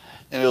somehow.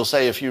 And it'll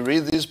say, if you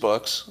read these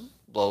books,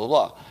 blah, blah,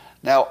 blah.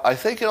 Now, I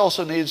think it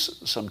also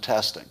needs some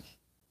testing.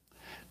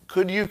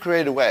 Could you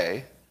create a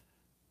way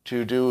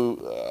to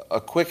do a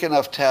quick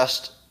enough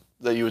test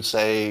that you would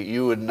say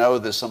you would know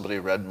that somebody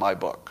read my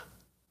book?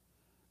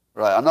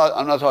 Right? I'm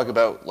not talking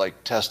about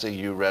like testing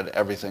you read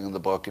everything in the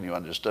book and you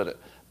understood it.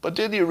 But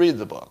did you read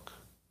the book?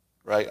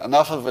 Right?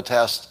 Enough of a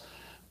test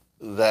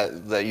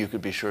that you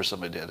could be sure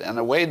somebody did. And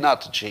a way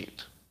not to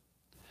cheat.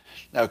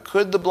 Now,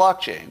 could the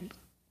blockchain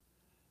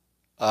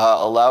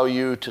allow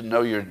you to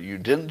know you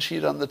didn't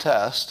cheat on the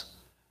test,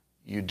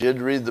 you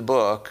did read the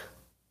book,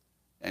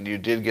 and you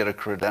did get a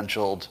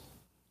credentialed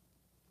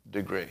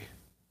degree?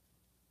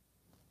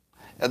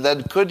 And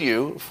then could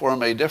you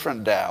form a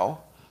different DAO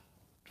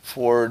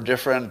for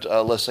different,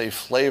 let's say,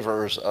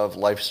 flavors of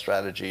life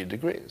strategy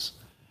degrees?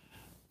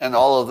 And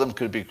all of them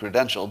could be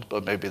credentialed,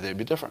 but maybe they'd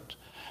be different.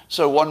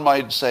 So one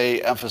might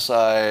say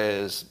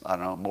emphasize, I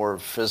don't know, more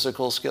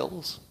physical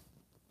skills.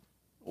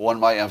 One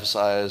might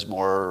emphasize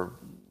more,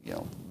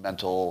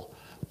 mental,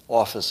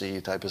 office-y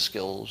type of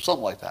skills,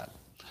 something like that.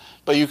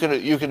 But you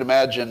can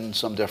imagine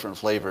some different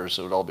flavors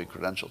that would all be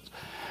credentialed.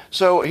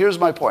 So here's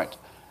my point.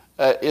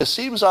 It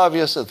seems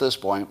obvious at this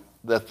point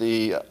that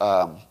the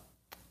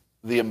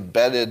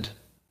embedded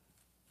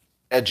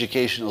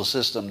educational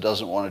system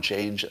doesn't want to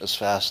change as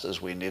fast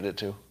as we need it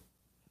to.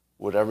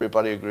 Would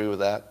everybody agree with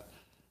that?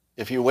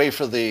 If you wait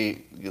for the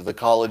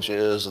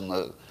colleges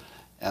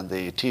and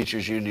the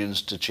teachers'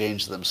 unions to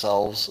change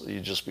themselves,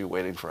 you'd just be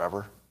waiting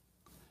forever.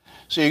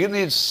 So you're going to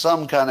need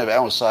some kind of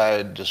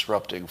outside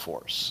disrupting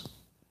force.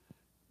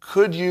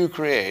 Could you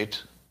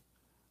create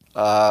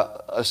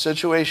a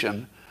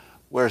situation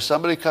where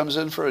somebody comes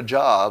in for a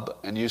job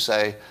and you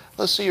say,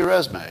 let's see your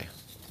resume.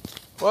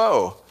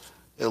 Whoa,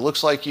 it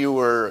looks like you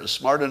were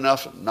smart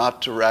enough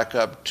not to rack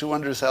up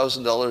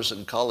 $200,000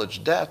 in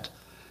college debt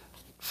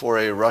for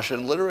a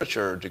Russian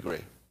literature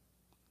degree.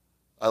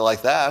 I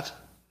like that.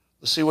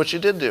 Let's see what you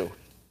did do.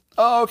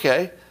 Oh,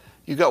 okay.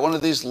 You got one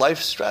of these life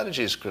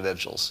strategies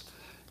credentials.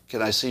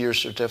 Can I see your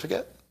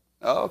certificate?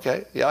 Oh,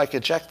 okay. Yeah, I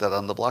can check that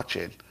on the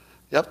blockchain.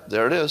 Yep,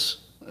 there it is.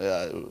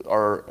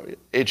 Our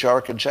HR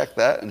can check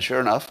that, and sure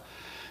enough,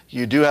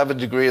 you do have a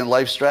degree in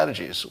life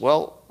strategies.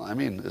 Well, I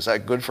mean, is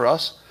that good for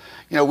us?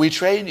 We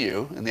train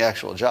you in the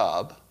actual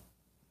job,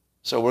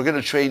 so we're going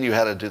to train you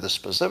how to do the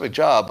specific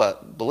job,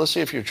 but let's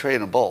see if you're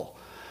trainable.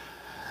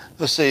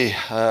 Let's see,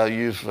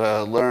 you've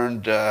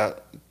learned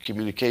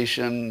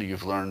communication,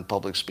 you've learned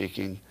public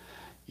speaking,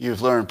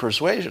 you've learned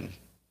persuasion,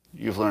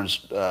 you've learned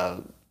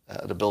how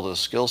to build a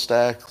skill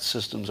stack,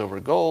 systems over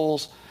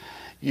goals,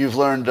 you've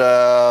learned,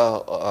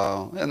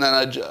 and then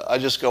I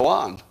just go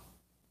on.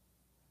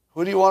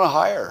 Who do you want to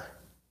hire?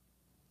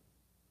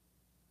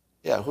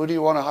 Yeah, who do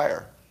you want to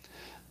hire?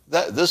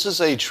 This is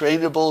a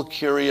trainable,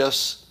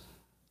 curious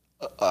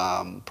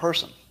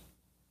person.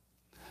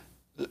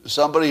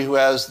 Somebody who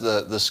has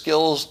the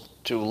skills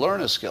to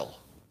learn a skill,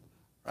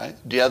 right?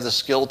 Do you have the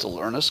skill to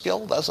learn a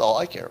skill? That's all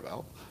I care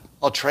about.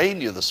 I'll train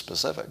you the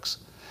specifics.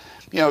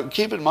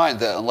 Keep in mind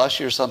that unless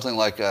you're something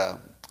like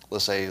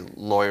let's say,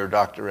 lawyer,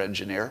 doctor,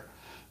 engineer,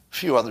 a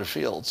few other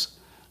fields,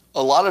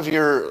 a lot of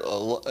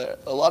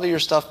your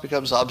stuff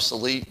becomes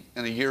obsolete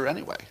in a year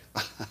anyway.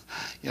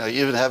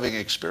 Even having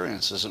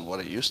experience isn't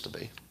what it used to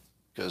be,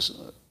 because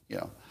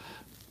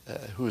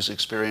who's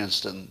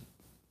experienced in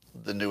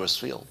the newest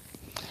field.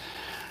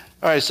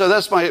 All right, so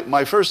that's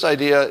my first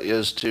idea,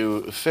 is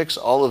to fix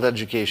all of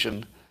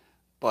education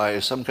by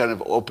some kind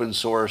of open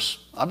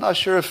source. I'm not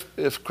sure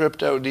if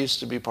crypto needs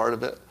to be part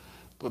of it,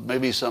 but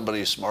maybe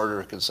somebody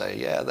smarter can say,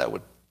 yeah, that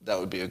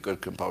would be a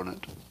good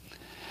component.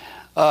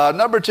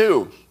 Number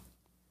 2,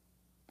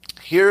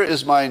 here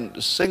is my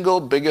single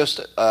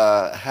biggest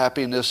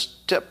happiness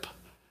tip,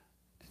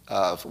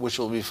 which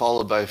will be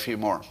followed by a few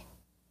more.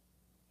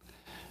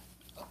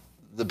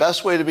 The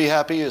best way to be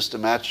happy is to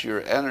match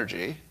your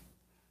energy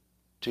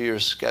to your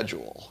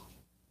schedule.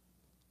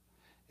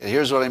 And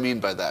here's what I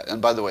mean by that.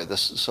 And by the way,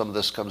 some of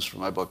this comes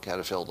from my book, How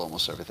to Fail at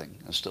Almost Everything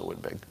and Still Win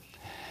Big.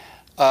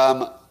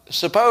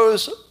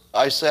 Suppose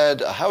I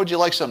said, how would you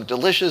like some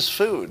delicious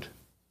food?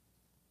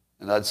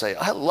 And I'd say,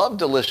 I love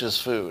delicious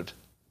food.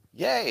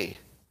 Yay.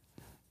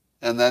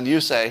 And then you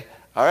say,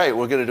 all right,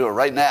 we're going to do it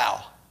right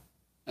now.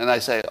 And I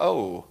say,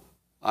 oh,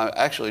 I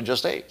actually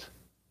just ate.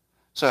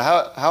 So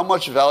how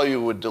much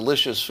value would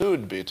delicious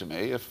food be to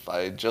me if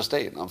I just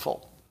ate and I'm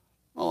full?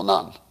 Well,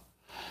 none.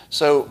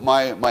 So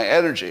my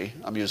energy,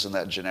 I'm using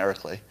that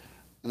generically,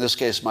 in this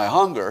case my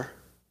hunger,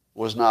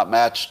 was not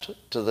matched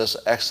to this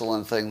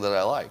excellent thing that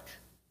I like,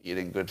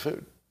 eating good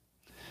food.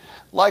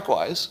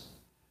 Likewise,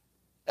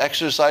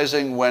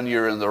 exercising when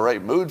you're in the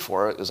right mood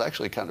for it is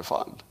actually kind of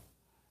fun.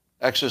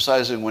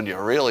 Exercising when you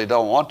really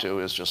don't want to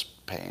is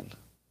just pain.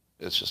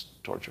 It's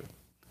just torture.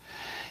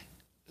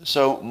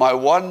 So my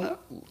one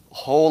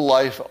whole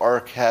life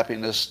arc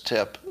happiness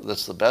tip,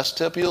 that's the best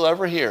tip you'll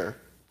ever hear,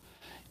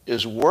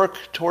 is work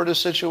toward a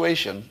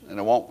situation, and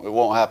it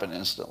won't happen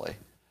instantly,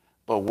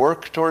 but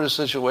work toward a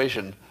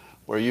situation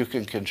where you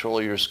can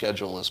control your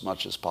schedule as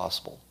much as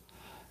possible.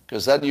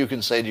 Because then you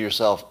can say to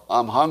yourself,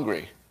 I'm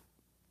hungry,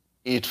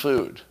 eat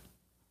food,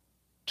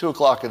 2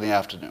 o'clock in the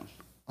afternoon.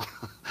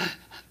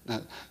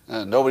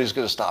 Nobody's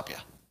going to stop you,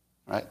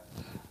 right?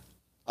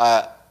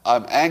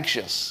 I'm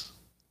anxious.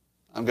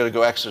 I'm going to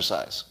go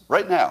exercise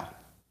right now.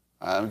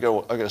 I'm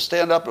going to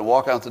stand up and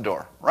walk out the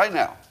door right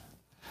now.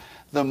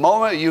 The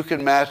moment you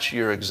can match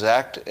your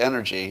exact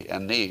energy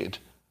and need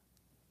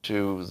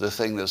to the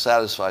thing that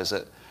satisfies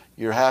it,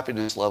 your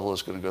happiness level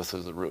is going to go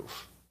through the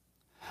roof.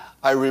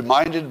 I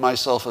reminded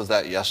myself of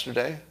that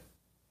yesterday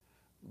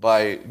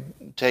by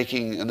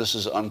taking, and this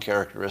is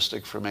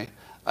uncharacteristic for me,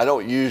 I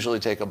don't usually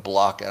take a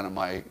block out of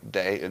my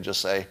day and just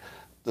say,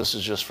 this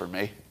is just for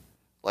me.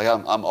 Like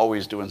I'm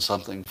always doing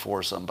something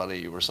for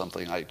somebody or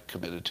something I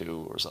committed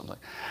to or something.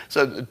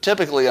 So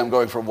typically I'm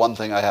going from one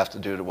thing I have to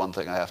do to one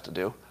thing I have to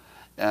do.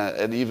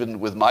 And even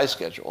with my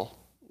schedule,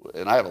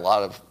 and I have a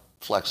lot of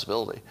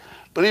flexibility,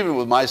 but even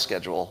with my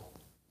schedule,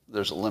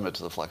 there's a limit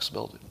to the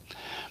flexibility.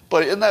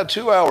 But in that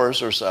 2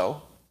 hours or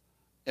so,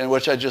 in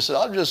which I just said,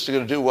 I'm just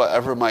going to do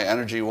whatever my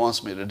energy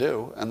wants me to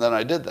do, and then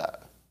I did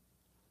that.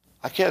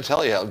 I can't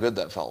tell you how good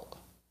that felt.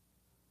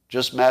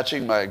 Just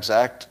matching my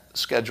exact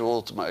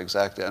schedule to my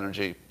exact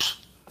energy,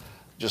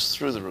 just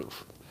through the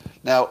roof.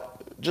 Now,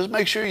 just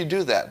make sure you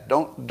do that.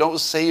 Don't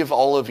save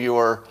all of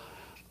your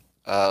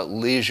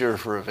leisure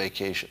for a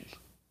vacation.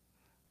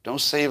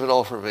 Don't save it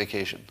all for a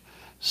vacation.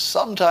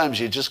 Sometimes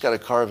you just got to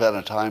carve out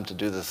a time to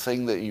do the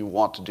thing that you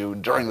want to do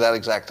during that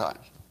exact time.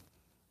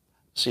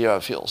 See how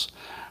it feels.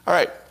 All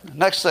right,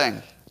 next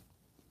thing.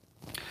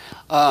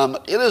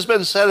 It has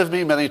been said of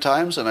me many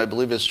times, and I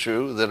believe it's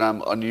true, that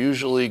I'm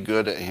unusually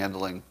good at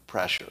handling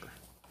pressure.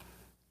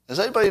 Has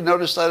anybody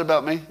noticed that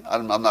about me?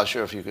 I'm not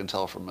sure if you can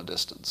tell from a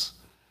distance.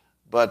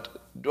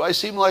 But do I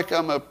seem like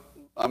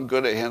I'm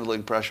good at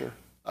handling pressure?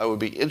 I would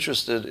be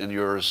interested in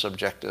your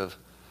subjective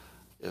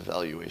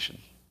evaluation.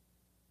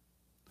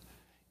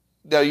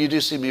 Now, you do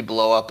see me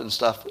blow up and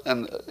stuff,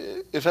 and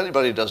if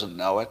anybody doesn't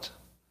know it,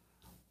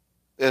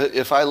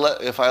 if I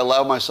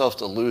allow myself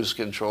to lose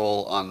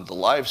control on the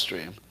live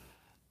stream,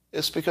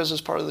 it's because it's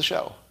part of the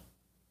show.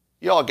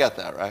 You all get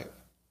that, right?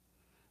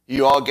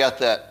 You all get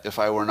that if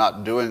I were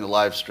not doing the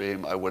live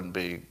stream, I wouldn't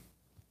be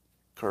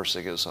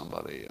cursing at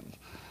somebody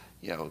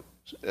and,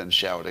 and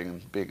shouting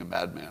and being a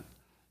madman.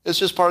 It's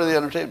just part of the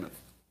entertainment.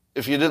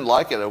 If you didn't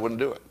like it, I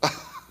wouldn't do it.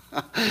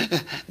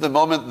 The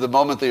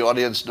moment the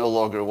audience no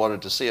longer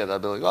wanted to see it,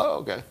 I'd be like, oh,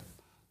 okay.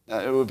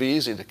 It would be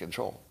easy to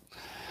control.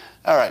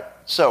 All right,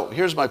 so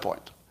here's my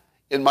point.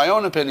 In my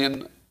own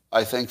opinion,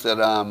 I think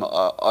that I'm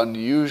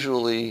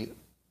unusually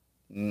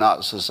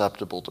not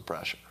susceptible to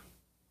pressure.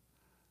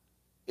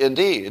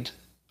 Indeed,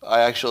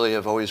 I actually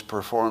have always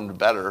performed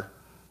better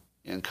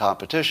in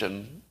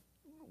competition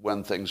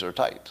when things are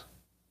tight.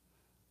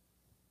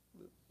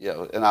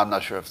 And I'm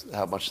not sure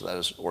how much of that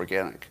is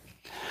organic.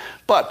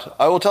 But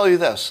I will tell you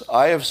this.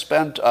 I have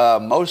spent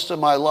most of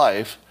my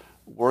life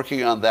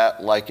working on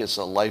that like it's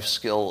a life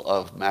skill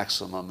of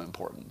maximum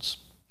importance.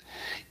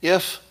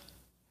 Let's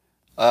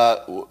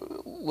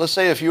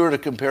say if you were to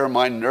compare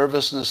my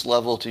nervousness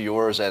level to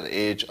yours at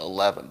age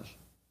 11.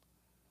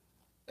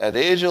 At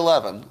age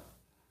 11,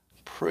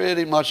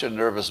 pretty much a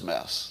nervous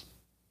mess.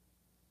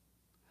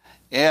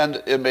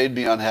 And it made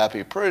me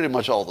unhappy pretty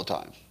much all the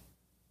time.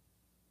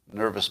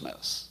 Nervous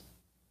mess.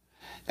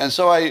 And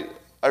so I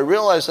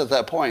realized at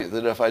that point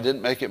that if I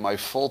didn't make it my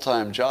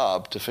full-time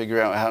job to figure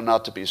out how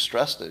not to be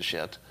stressed as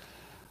shit,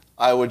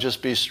 I would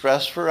just be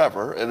stressed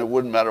forever and it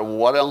wouldn't matter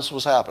what else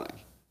was happening.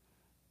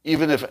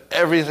 Even if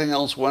everything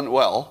else went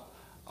well,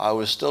 I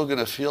was still going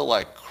to feel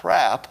like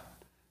crap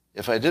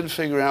if I didn't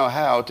figure out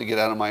how to get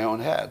out of my own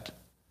head.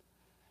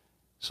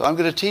 So I'm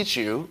going to teach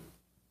you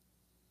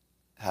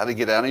how to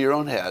get out of your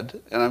own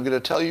head, and I'm going to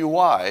tell you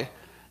why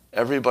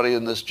everybody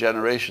in this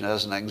generation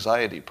has an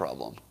anxiety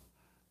problem.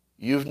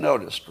 You've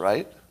noticed,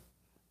 right?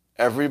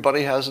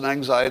 Everybody has an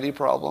anxiety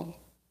problem,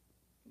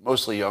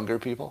 mostly younger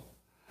people.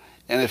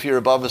 And if you're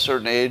above a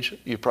certain age,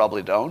 you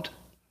probably don't.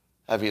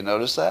 Have you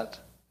noticed that?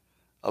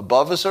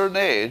 Above a certain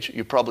age,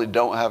 you probably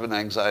don't have an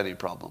anxiety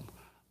problem.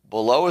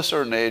 Below a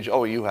certain age,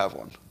 oh, you have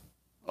one.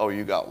 Oh,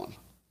 you got one.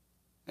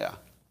 Yeah.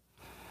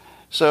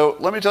 So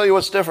let me tell you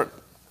what's different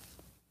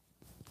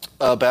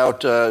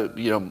about,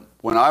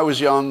 when I was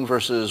young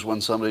versus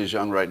when somebody's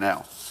young right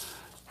now.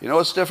 You know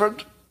what's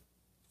different?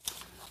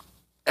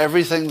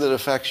 Everything that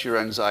affects your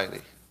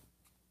anxiety.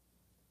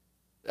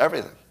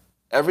 Everything.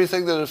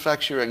 Everything that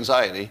affects your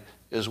anxiety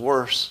is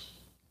worse,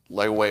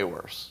 like way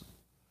worse.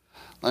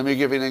 Let me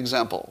give you an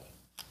example.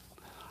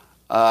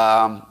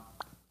 Let's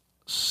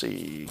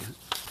see.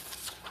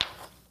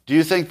 Do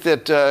you think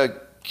that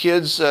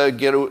kids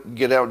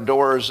get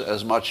outdoors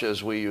as much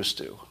as we used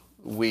to?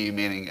 We,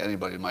 meaning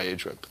anybody in my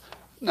age group.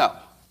 No.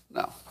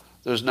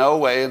 There's no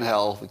way in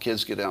hell the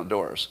kids get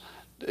outdoors.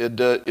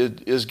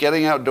 Is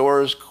getting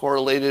outdoors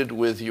correlated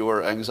with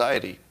your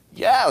anxiety?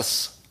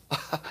 Yes.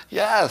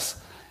 Yes.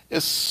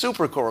 It's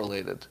super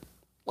correlated.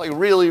 Like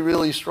really,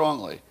 really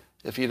strongly.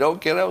 If you don't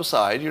get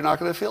outside, you're not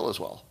going to feel as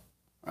well.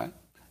 Right?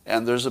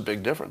 And there's a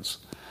big difference.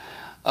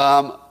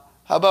 How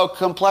about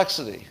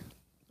complexity?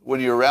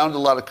 When you're around a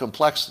lot of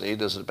complexity,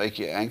 does it make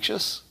you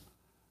anxious?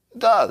 It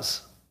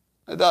does.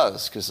 It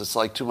does, because it's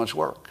like too much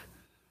work,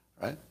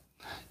 right?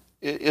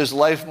 Is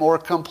life more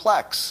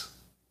complex?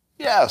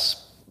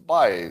 Yes.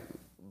 By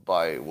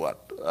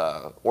what?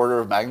 Order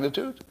of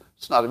magnitude?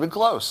 It's not even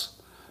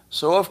close.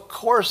 So of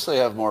course they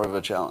have more of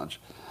a challenge.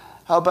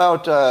 How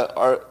about,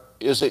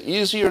 is it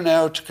easier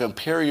now to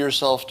compare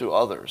yourself to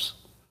others?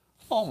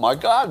 Oh my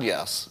God,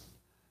 yes.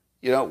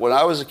 When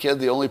I was a kid,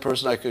 the only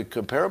person I could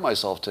compare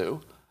myself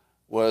to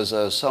was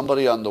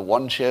somebody on the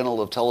one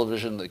channel of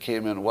television that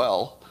came in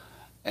well,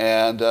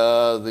 and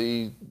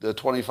the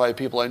 25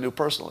 people I knew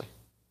personally.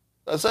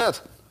 That's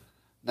it.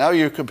 Now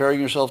you're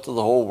comparing yourself to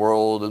the whole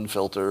world and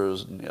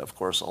filters, and of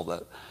course, all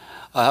that.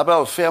 How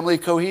about family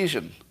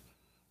cohesion?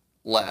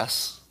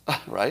 Less,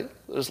 right?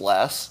 There's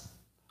less.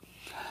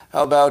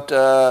 How about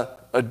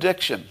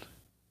addiction?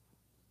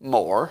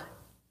 More,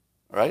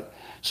 right?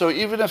 So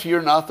even if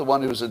you're not the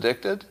one who's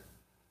addicted,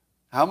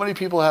 how many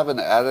people have an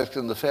addict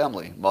in the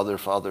family? Mother,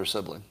 father,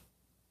 sibling?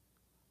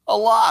 A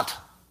lot.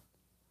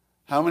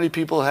 How many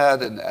people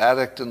had an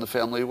addict in the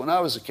family when I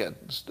was a kid?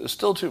 There's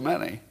still too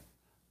many,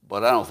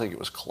 but I don't think it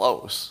was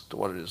close to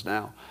what it is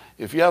now.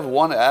 If you have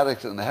one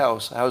addict in the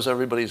house, how's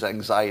everybody's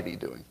anxiety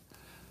doing?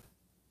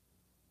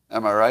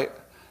 Am I right?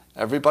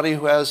 Everybody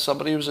who has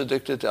somebody who's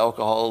addicted to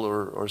alcohol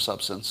or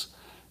substance,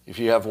 if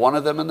you have one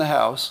of them in the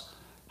house,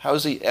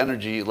 how's the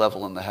energy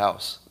level in the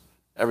house?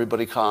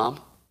 Everybody calm?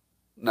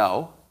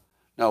 No.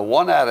 Now,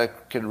 one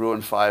addict can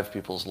ruin 5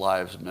 people's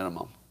lives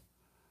minimum.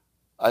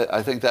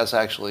 I think that's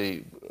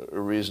actually a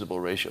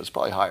reasonable ratio. It's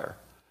probably higher.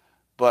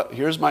 But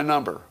here's my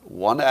number.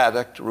 One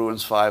addict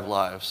ruins 5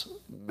 lives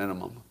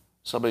minimum.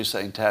 Somebody's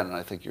saying 10, and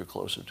I think you're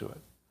closer to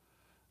it.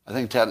 I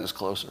think 10 is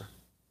closer.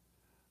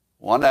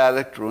 One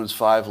addict ruins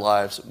 5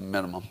 lives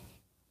minimum.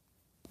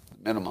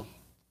 Minimum.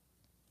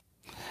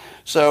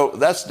 So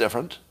that's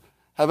different.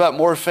 How about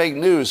more fake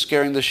news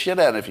scaring the shit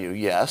out of you?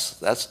 Yes,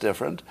 that's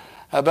different.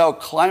 How about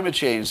climate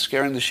change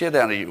scaring the shit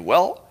out of you?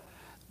 Well,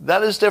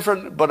 that is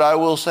different, but I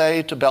will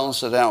say, to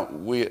balance it out,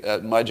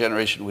 at my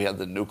generation, we had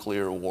the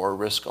nuclear war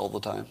risk all the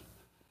time.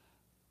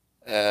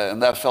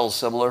 And that felt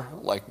similar,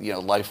 like,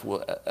 life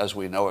as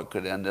we know it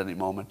could end any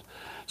moment.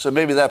 So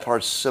maybe that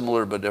part's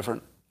similar but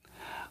different.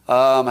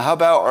 How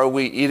about, are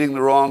we eating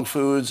the wrong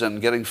foods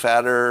and getting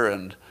fatter?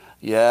 And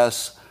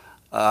yes.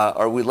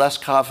 Are we less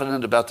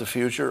confident about the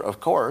future? Of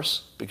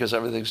course, because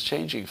everything's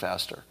changing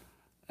faster.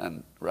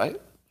 And right?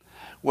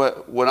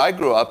 When I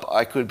grew up,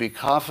 I could be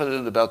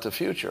confident about the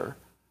future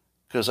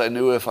because I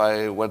knew if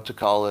I went to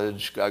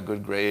college, got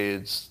good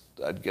grades,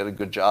 I'd get a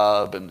good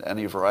job in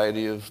any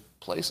variety of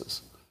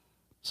places.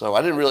 So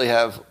I didn't really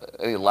have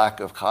any lack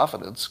of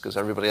confidence because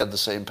everybody had the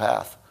same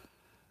path.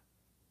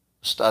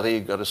 Study,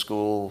 go to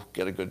school,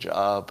 get a good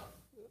job.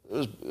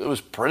 It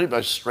was pretty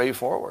much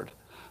straightforward.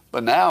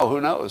 But now,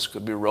 who knows?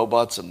 Could be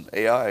robots and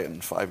AI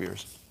in 5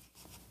 years.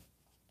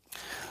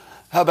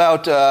 How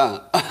about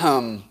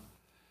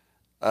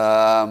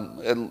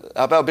how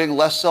about being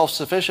less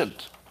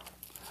self-sufficient?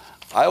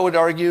 I would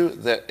argue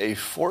that a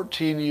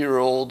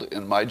 14-year-old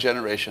in my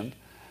generation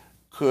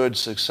could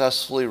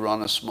successfully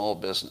run a small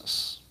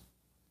business.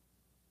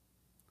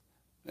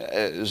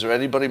 Is there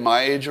anybody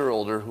my age or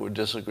older who would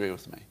disagree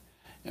with me?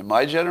 In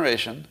my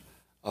generation,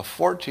 a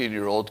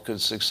 14-year-old could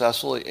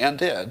successfully, and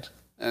did,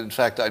 and in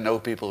fact, I know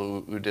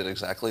people who did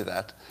exactly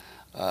that.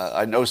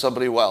 I know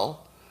somebody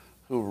well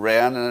who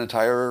ran an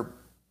entire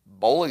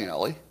bowling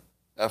alley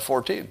at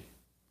 14.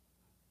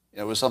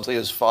 It was something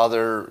his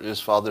father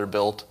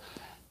built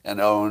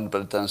and owned,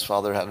 but then his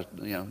father had,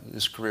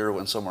 his career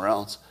went somewhere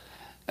else.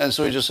 And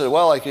so he just said,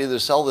 well, I can either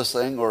sell this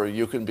thing or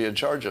you can be in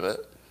charge of it.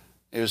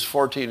 He was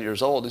 14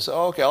 years old. He said,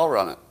 oh, okay, I'll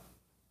run it.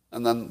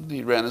 And then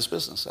he ran his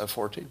business at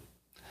 14.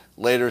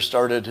 Later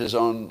started his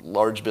own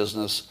large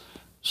business,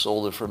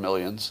 sold it for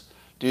millions.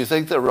 Do you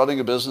think that running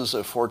a business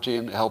at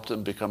 14 helped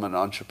him become an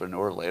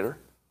entrepreneur later?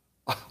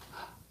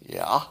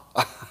 Yeah.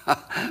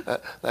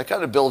 That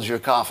kind of builds your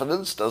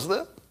confidence, doesn't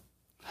it?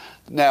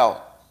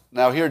 Now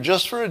here,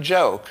 just for a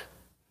joke,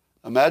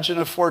 imagine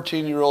a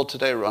 14-year-old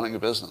today running a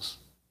business.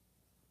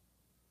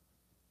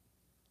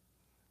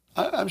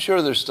 I'm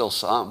sure there's still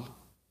some,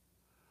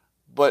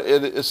 but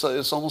it's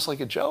almost like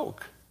a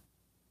joke,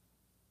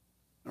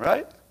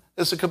 right?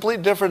 It's a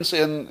complete difference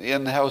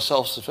in how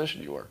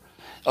self-sufficient you are.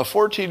 A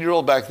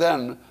 14-year-old back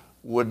then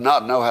would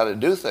not know how to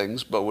do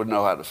things, but would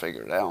know how to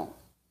figure it out.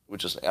 We'd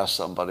just ask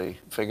somebody,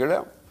 figure it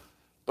out.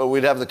 But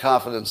we'd have the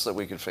confidence that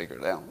we could figure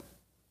it out.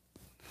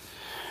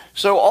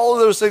 So all of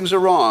those things are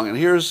wrong. And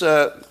here's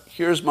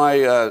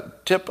my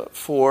tip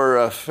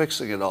for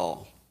fixing it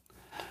all.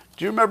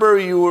 Do you remember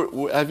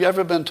have you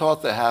ever been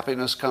taught that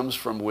happiness comes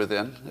from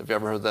within? Have you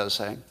ever heard that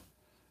saying?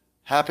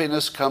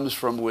 Happiness comes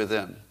from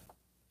within.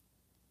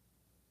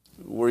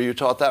 Were you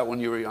taught that when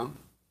you were young?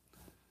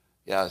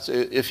 Yeah,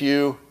 if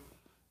you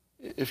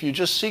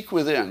just seek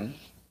within,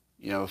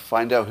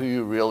 find out who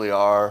you really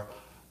are,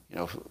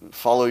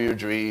 follow your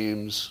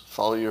dreams,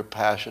 follow your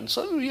passion.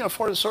 So,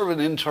 for sort of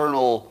an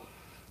internal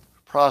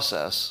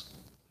process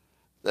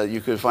that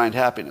you could find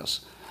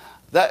happiness.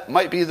 That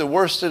might be the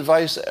worst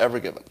advice ever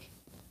given.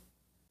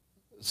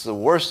 It's the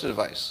worst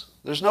advice.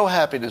 There's no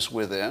happiness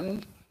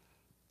within.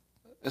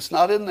 It's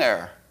not in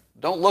there.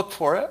 Don't look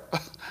for it.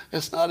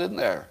 It's not in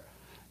there.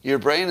 Your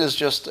brain is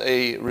just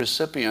a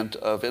recipient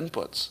of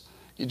inputs.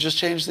 You just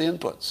change the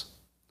inputs.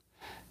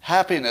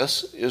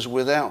 Happiness is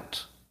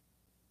without.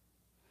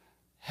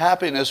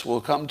 Happiness will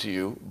come to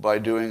you by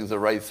doing the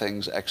right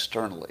things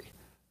externally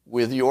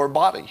with your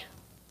body.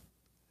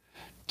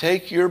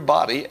 Take your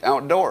body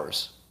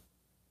outdoors.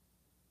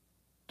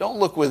 Don't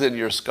look within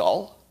your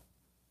skull.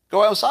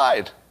 Go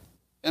outside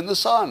in the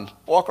sun.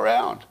 Walk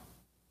around.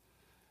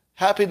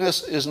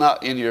 Happiness is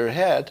not in your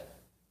head.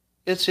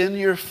 It's in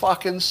your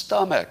fucking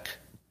stomach.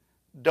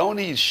 Don't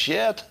eat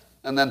shit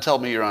and then tell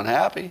me you're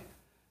unhappy.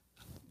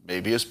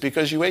 Maybe it's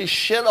because you ate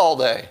shit all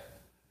day.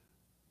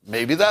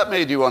 Maybe that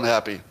made you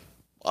unhappy.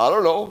 I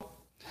don't know.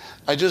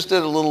 I just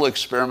did a little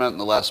experiment in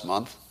the last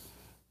month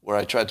where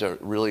I tried to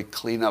really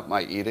clean up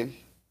my eating.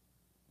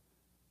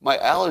 My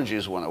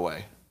allergies went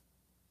away.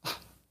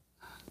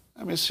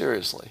 I mean,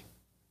 seriously.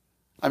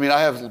 I mean,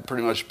 I have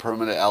pretty much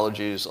permanent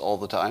allergies all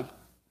the time.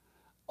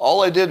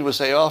 All I did was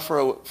say,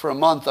 for a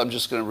month, I'm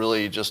just going to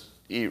really just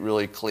eat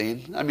really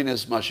clean. I mean,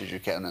 as much as you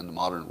can in the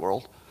modern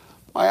world.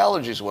 My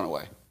allergies went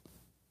away.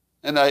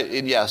 And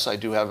yes, I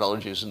do have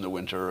allergies in the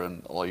winter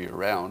and all year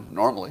round,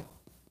 normally.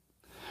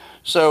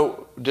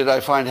 So did I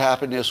find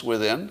happiness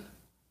within?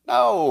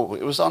 No,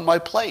 it was on my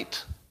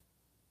plate.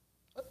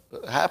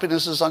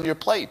 Happiness is on your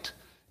plate.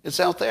 It's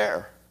out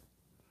there.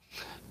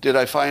 Did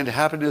I find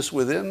happiness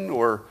within,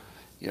 or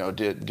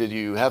did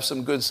you have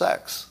some good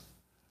sex?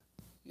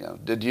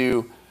 Did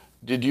you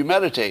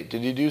meditate?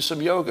 Did you do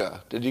some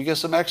yoga? Did you get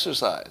some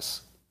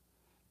exercise?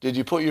 Did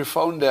you put your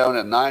phone down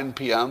at 9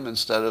 p.m.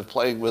 instead of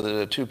playing with it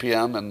at 2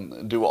 p.m.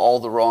 and do all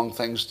the wrong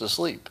things to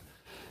sleep?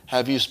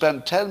 Have you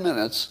spent 10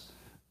 minutes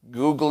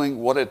Googling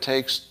what it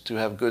takes to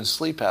have good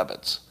sleep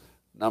habits?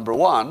 Number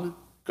one,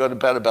 go to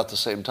bed about the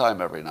same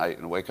time every night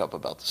and wake up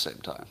about the same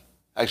time.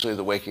 Actually,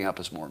 the waking up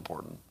is more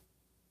important.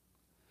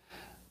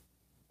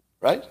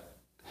 Right?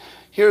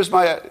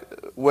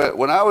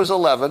 When I was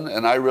 11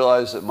 and I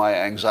realized that my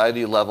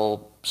anxiety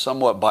level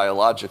somewhat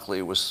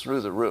biologically was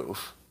through the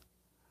roof,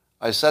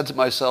 I said to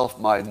myself,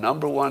 my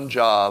number one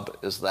job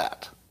is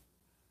that.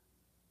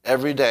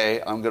 Every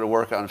day I'm going to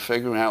work on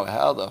figuring out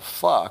how the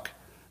fuck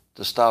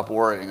to stop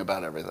worrying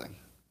about everything.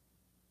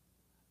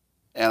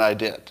 And I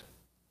did.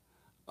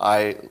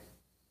 I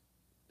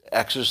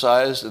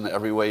exercised in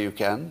every way you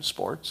can,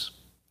 sports.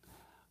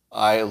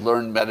 I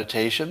learned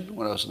meditation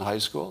when I was in high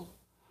school.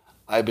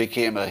 I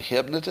became a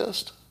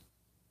hypnotist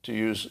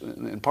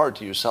in part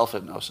to use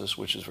self-hypnosis,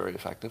 which is very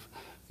effective,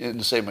 in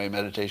the same way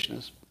meditation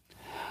is.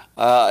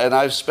 And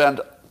I've spent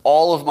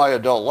all of my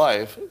adult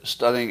life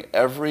studying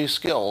every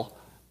skill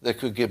that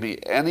could give me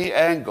any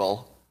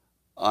angle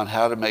on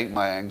how to make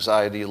my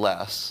anxiety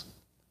less,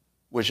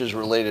 which is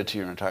related to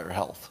your entire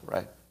health,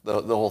 right?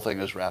 The whole thing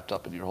is wrapped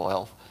up in your whole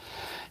health.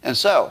 And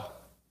so,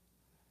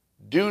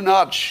 do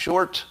not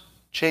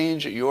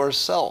shortchange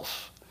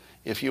yourself.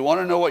 If you want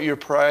to know what your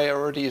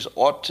priorities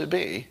ought to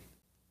be,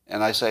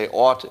 and I say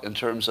ought in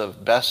terms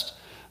of best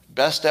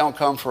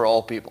outcome for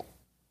all people.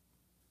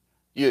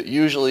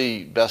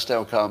 Usually, best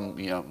outcome,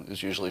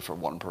 is usually for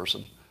one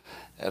person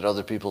at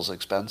other people's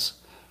expense.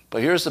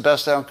 But here's the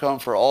best outcome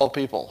for all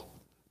people.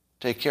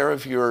 Take care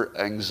of your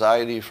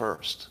anxiety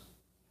first,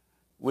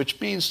 which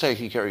means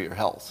taking care of your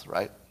health,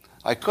 right?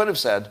 I could have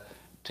said,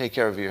 take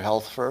care of your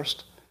health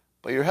first,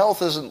 but your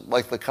health isn't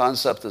like the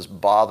concept that's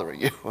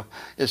bothering you.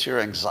 It's your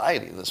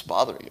anxiety that's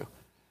bothering you.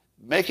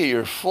 Make it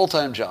your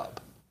full-time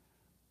job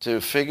to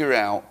figure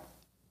out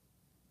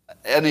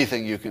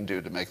anything you can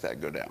do to make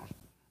that go down,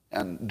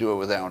 and do it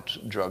without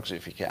drugs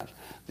if you can.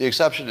 The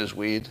exception is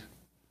weed.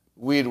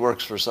 Weed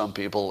works for some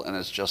people, and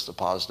it's just a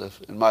positive.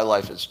 In my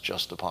life, it's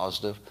just a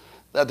positive.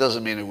 That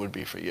doesn't mean it would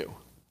be for you.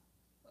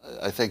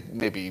 I think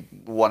maybe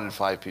 1 in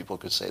 5 people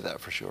could say that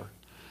for sure.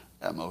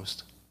 at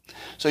most.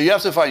 So you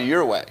have to find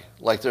your way.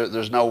 Like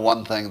there's no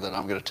one thing that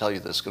I'm going to tell you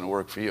that's going to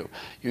work for you.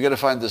 You got to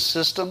find the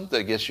system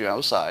that gets you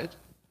outside.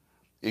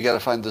 You got to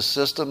find the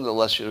system that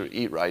lets you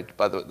eat right.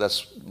 By the way,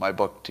 that's my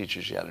book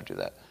teaches you how to do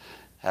that.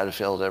 How to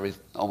fail at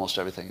almost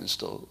everything and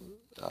still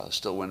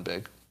win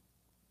big.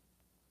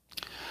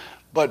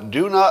 But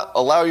do not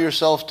allow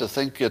yourself to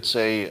think it's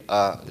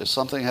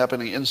something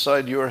happening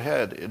inside your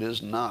head. It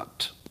is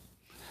not.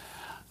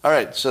 All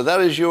right, so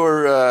that is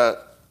your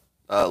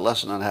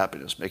lesson on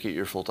happiness. Make it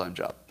your full-time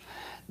job.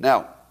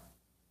 Now,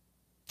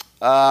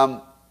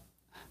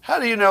 how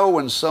do you know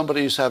when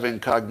somebody's having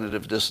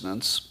cognitive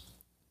dissonance?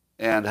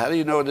 And how do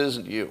you know it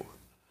isn't you?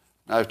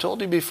 Now, I've told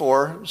you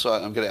before, so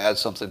I'm going to add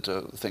something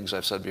to things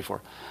I've said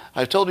before.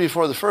 I've told you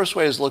before, the first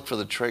way is look for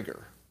the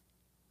trigger.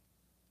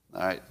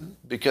 All right,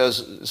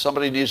 because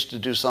somebody needs to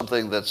do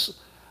something that's,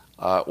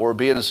 or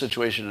be in a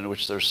situation in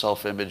which their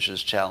self-image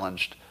is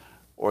challenged,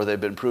 or they've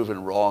been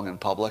proven wrong in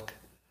public.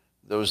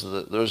 Those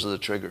are the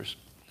triggers.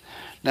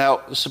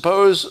 Now,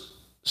 suppose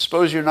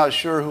you're not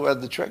sure who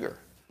had the trigger.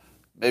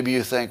 Maybe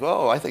you think,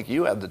 oh, I think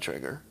you had the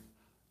trigger.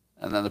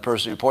 And then the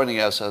person you're pointing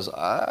at says,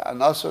 I'm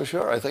not so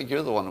sure. I think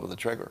you're the one with the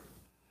trigger.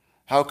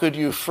 How could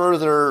you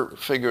further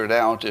figure it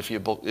out if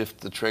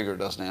the trigger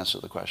doesn't answer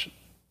the question?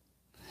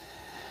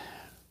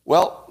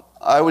 Well,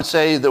 I would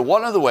say that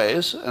one of the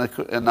ways,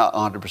 and not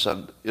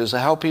 100%, is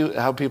how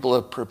people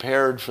have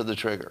prepared for the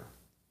trigger.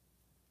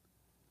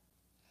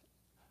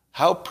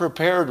 How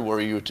prepared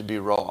were you to be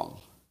wrong?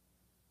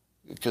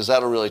 Because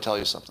that'll really tell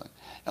you something.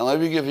 And let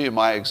me give you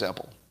my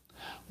example.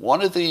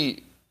 One of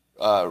the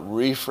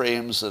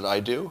reframes that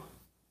I do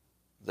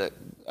that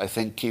I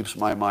think keeps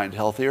my mind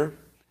healthier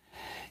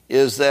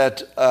is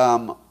that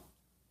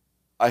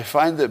I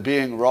find that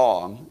being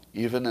wrong,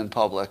 even in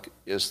public,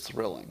 is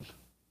thrilling.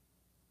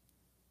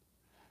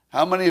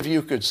 How many of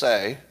you could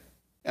say,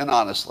 and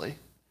honestly,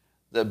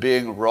 that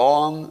being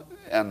wrong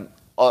and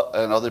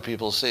other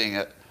people seeing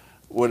it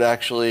would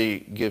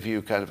actually give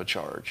you kind of a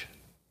charge?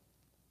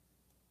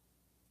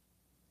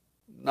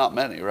 Not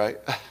many, right?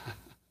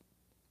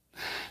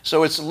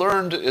 So it's a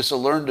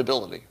learned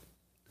ability.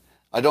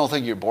 I don't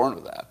think you're born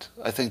with that.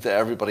 I think that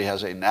everybody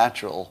has a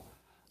natural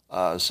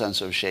sense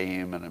of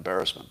shame and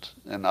embarrassment.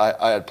 And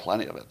I had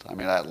plenty of it. I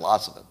mean, I had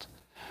lots of it.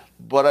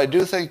 But I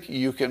do think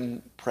you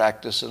can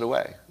practice it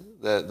away,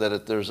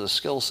 that there's a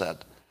skill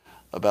set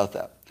about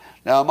that.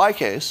 Now, in my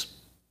case,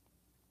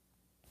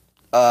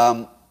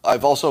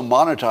 I've also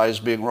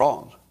monetized being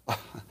wrong.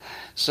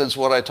 Since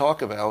what I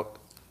talk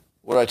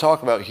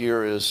about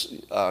here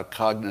is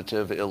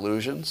cognitive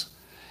illusions.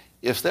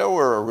 If there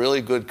were a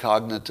really good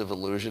cognitive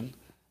illusion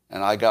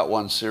and I got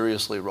one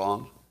seriously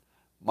wrong,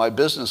 my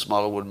business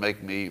model would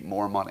make me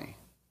more money.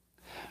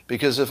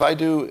 Because if I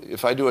do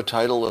a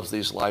title of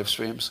these live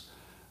streams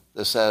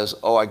that says,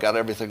 oh, I got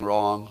everything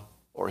wrong,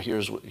 or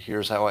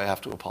here's how I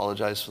have to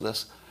apologize for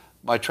this,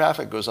 my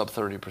traffic goes up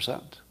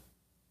 30%.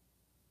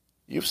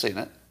 You've seen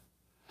it.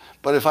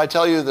 But if I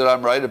tell you that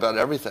I'm right about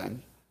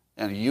everything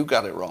and you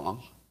got it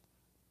wrong,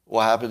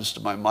 what happens to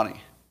my money?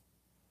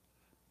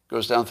 It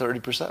goes down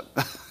 30%.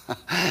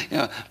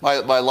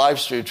 My live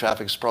stream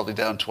traffic is probably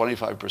down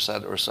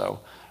 25% or so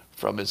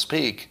from its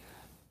peak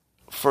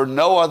for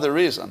no other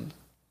reason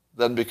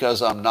than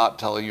because I'm not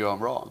telling you I'm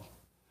wrong.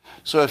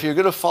 So if you're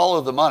going to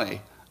follow the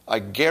money, I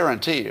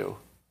guarantee you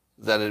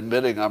that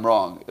admitting I'm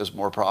wrong is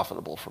more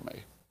profitable for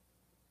me.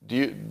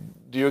 Do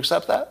you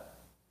accept that?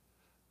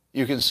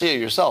 You can see it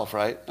yourself,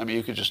 right? I mean,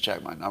 you can just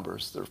check my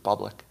numbers. They're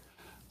public.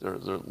 They're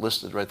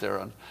listed right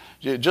there.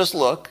 You just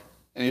look,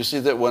 and you see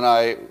that when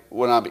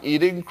I'm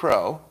eating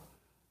crow,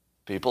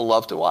 people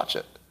love to watch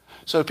it.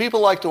 So people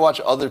like to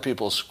watch other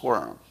people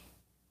squirm.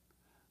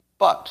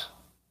 But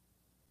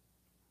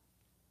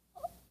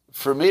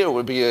for me, it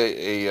would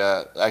be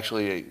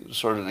actually a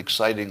sort of an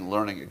exciting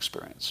learning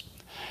experience.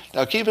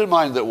 Now, keep in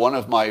mind that one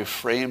of my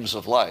frames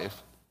of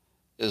life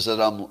is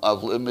that I'm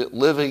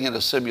living in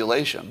a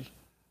simulation,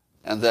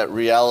 and that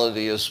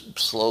reality is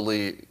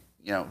slowly,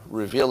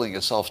 revealing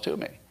itself to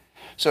me.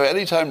 So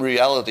anytime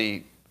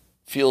reality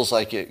feels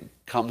like it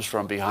comes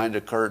from behind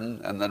a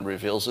curtain and then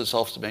reveals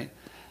itself to me,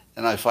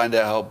 and I find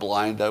out how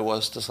blind I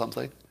was to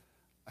something,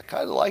 I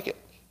kind of like it.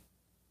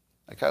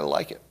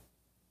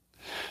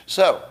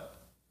 So,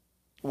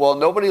 while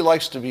nobody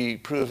likes to be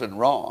proven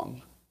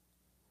wrong,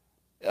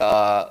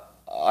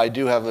 I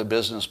do have a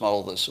business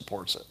model that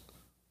supports it.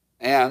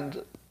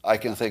 And I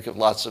can think of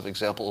lots of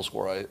examples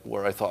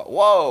where I thought,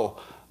 whoa,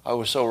 I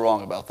was so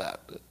wrong about that,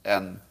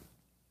 and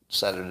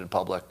said it in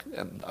public,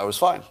 and I was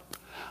fine.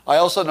 I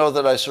also know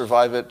that I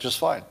survive it just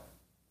fine,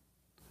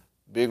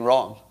 being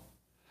wrong.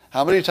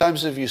 How many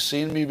times have you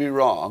seen me be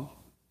wrong?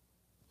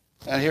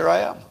 And here I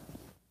am.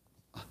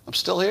 I'm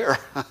still here.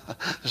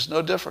 There's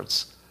no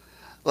difference.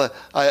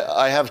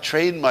 I have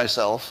trained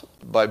myself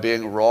by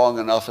being wrong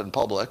enough in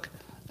public,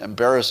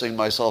 embarrassing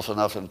myself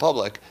enough in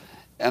public,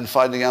 and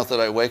finding out that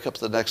I wake up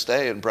the next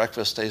day and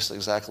breakfast tastes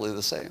exactly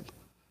the same.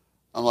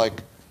 I'm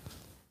like,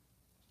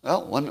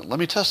 well, let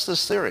me test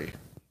this theory.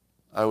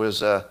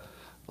 A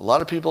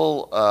lot of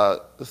people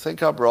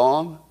think I'm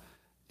wrong,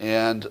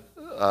 and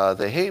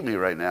they hate me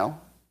right now.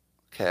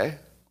 Okay,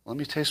 let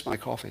me taste my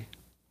coffee.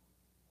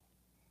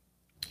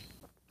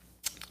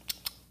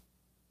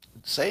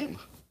 Same.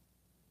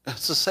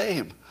 It's the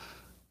same.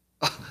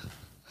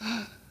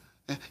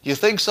 You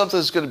think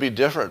something's going to be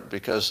different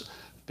because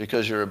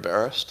you're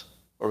embarrassed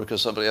or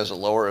because somebody has a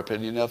lower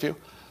opinion of you,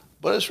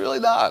 but it's really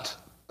not.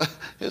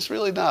 It's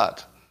really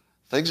not.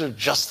 Things are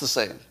just the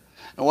same.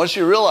 And once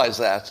you realize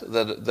that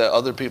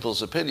other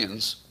people's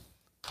opinions,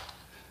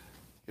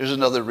 here's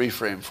another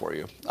reframe for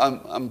you.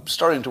 I'm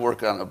starting to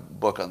work on a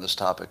book on this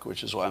topic,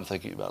 which is why I'm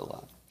thinking about it a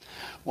lot.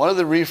 One of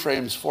the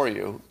reframes for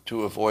you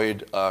to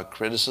avoid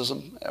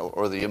criticism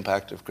or the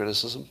impact of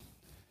criticism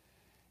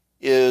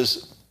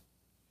is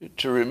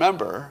to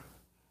remember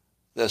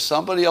that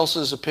somebody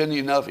else's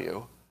opinion of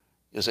you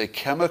is a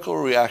chemical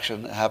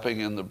reaction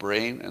happening in the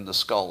brain and the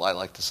skull, I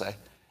like to say,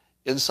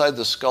 inside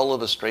the skull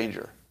of a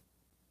stranger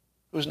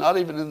who's not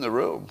even in the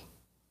room.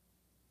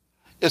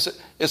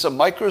 It's a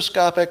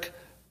microscopic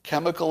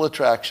chemical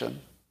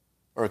attraction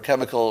or a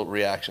chemical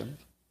reaction,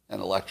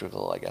 and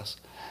electrical, I guess,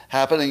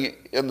 happening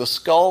in the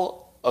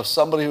skull of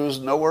somebody who's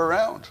nowhere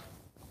around.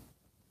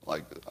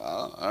 Like,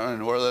 I don't even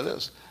know where that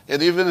is.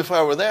 And even if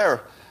I were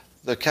there,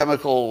 the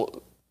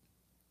chemical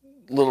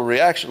little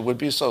reaction would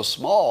be so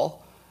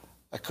small,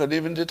 I couldn't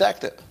even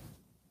detect it.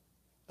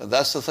 And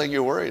that's the thing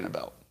you're worrying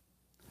about.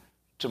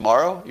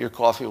 Tomorrow, your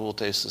coffee will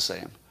taste the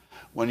same.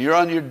 When you're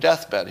on your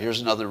deathbed,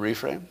 here's another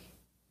reframe.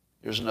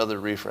 Here's another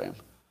reframe.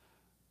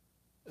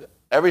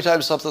 Every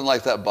time something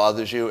like that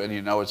bothers you and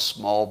you know it's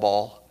small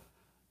ball,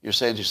 you're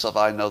saying to yourself,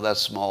 I know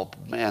that's small,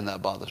 but man,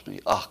 that bothers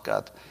me. Oh,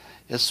 God.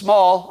 It's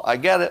small, I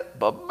get it,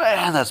 but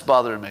man, that's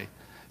bothering me.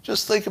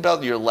 Just think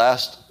about your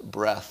last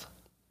breath.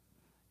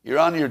 You're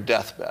on your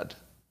deathbed.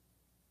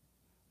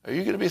 Are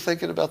you going to be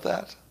thinking about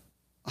that?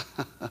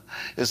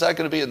 Is that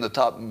going to be in the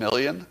top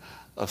million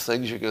of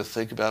things you're going to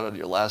think about on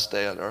your last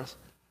day on earth?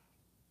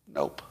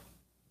 Nope.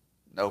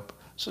 Nope.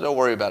 So don't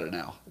worry about it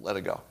now. Let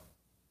it go.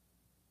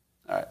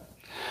 All right.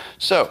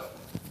 So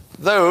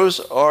those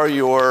are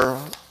your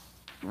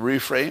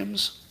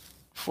reframes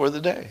for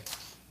the day.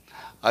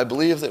 I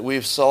believe that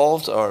we've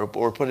solved or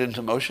put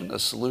into motion a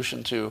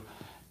solution to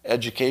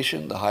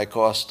education, the high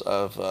cost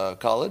of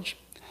college.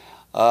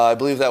 I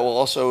believe that will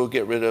also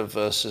get rid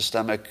of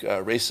systemic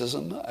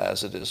racism,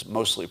 as it is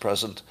mostly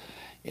present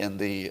in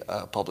the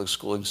public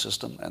schooling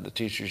system and the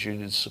teachers'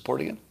 unions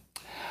supporting it.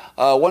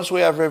 Once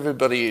we have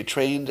everybody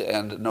trained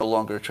and no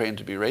longer trained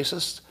to be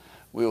racist,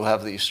 we will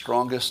have the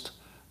strongest,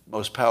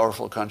 most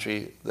powerful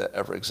country that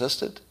ever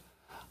existed.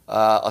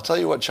 I'll tell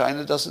you what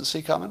China doesn't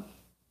see coming.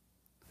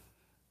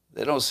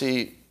 They don't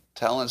see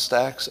talent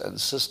stacks and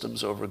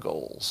systems over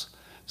goals,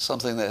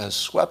 something that has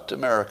swept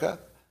America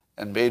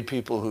and made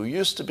people who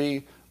used to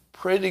be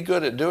pretty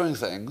good at doing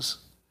things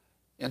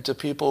into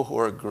people who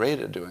are great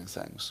at doing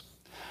things.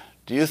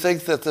 Do you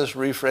think that this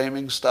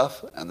reframing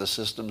stuff and the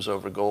systems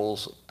over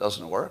goals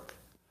doesn't work?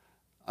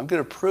 I'm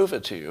going to prove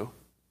it to you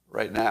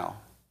right now.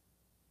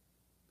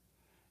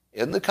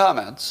 In the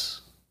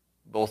comments,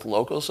 both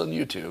locals on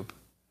YouTube,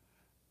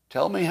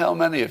 tell me how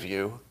many of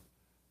you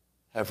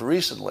have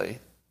recently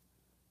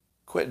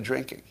quit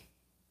drinking.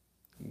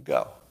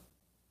 Go.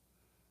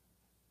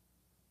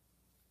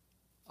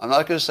 I'm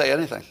not going to say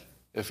anything.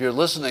 If you're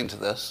listening to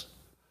this,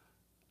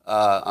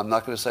 I'm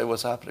not going to say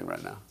what's happening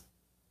right now.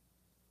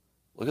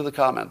 Look at the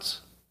comments.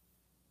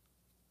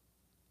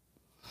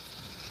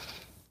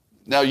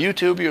 Now,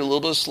 YouTube, you're a little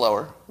bit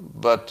slower,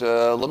 but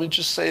let me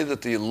just say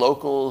that the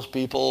locals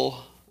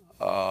people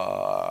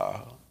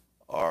are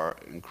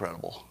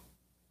incredible.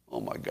 Oh,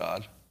 my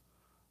God.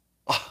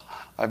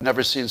 I've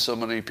never seen so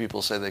many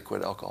people say they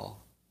quit alcohol.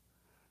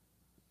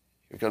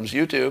 Here comes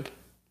YouTube,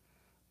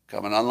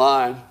 coming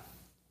online.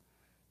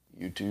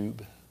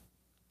 YouTube.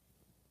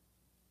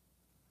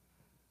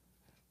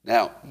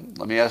 Now,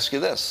 let me ask you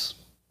this.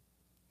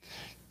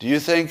 Do you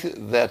think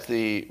that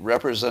the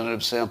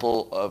representative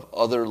sample of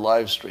other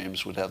live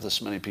streams would have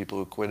this many people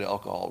who quit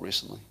alcohol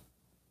recently?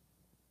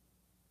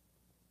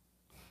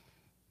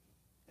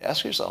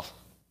 Ask yourself.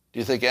 Do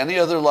you think any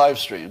other live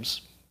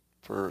streams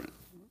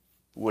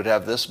would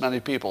have this many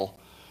people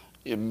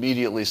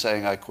immediately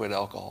saying, I quit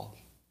alcohol?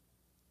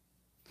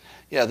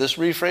 Yeah, this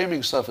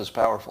reframing stuff is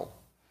powerful.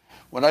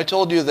 When I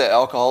told you that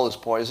alcohol is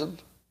poison,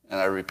 and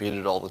I repeat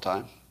it all the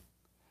time,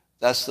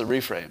 that's the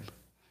reframe.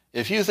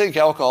 If you think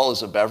alcohol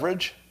is a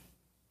beverage,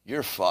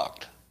 you're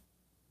fucked.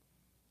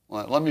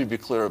 Let me be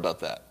clear about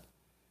that.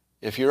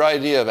 If your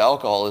idea of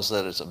alcohol is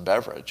that it's a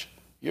beverage,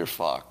 you're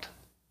fucked.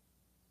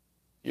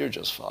 You're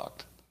just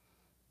fucked.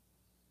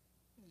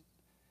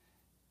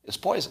 It's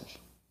poison.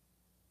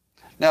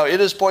 Now, it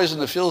is poison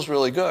that feels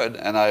really good,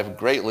 and I've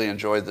greatly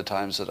enjoyed the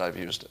times that I've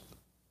used it.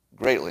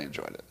 Greatly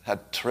enjoyed it.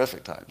 Had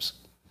terrific times.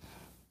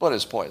 But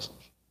it's poison.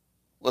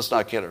 Let's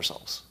not kid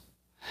ourselves.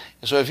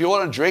 So if you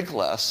want to drink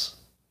less,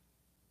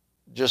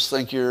 just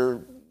think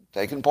you're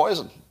taking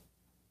poison.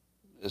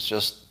 It's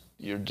just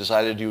you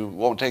decided you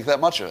won't take that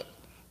much of it,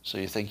 so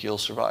you think you'll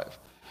survive.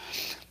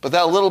 But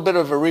that little bit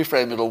of a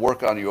reframe, it'll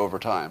work on you over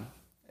time.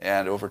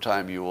 And over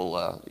time,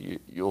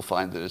 you'll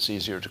find that it's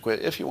easier to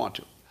quit if you want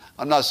to.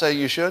 I'm not saying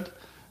you should.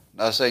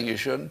 Not saying you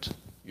shouldn't.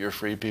 You're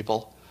free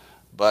people.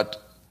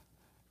 But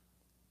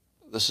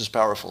this is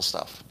powerful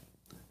stuff.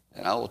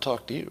 And I will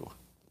talk to you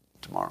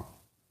tomorrow.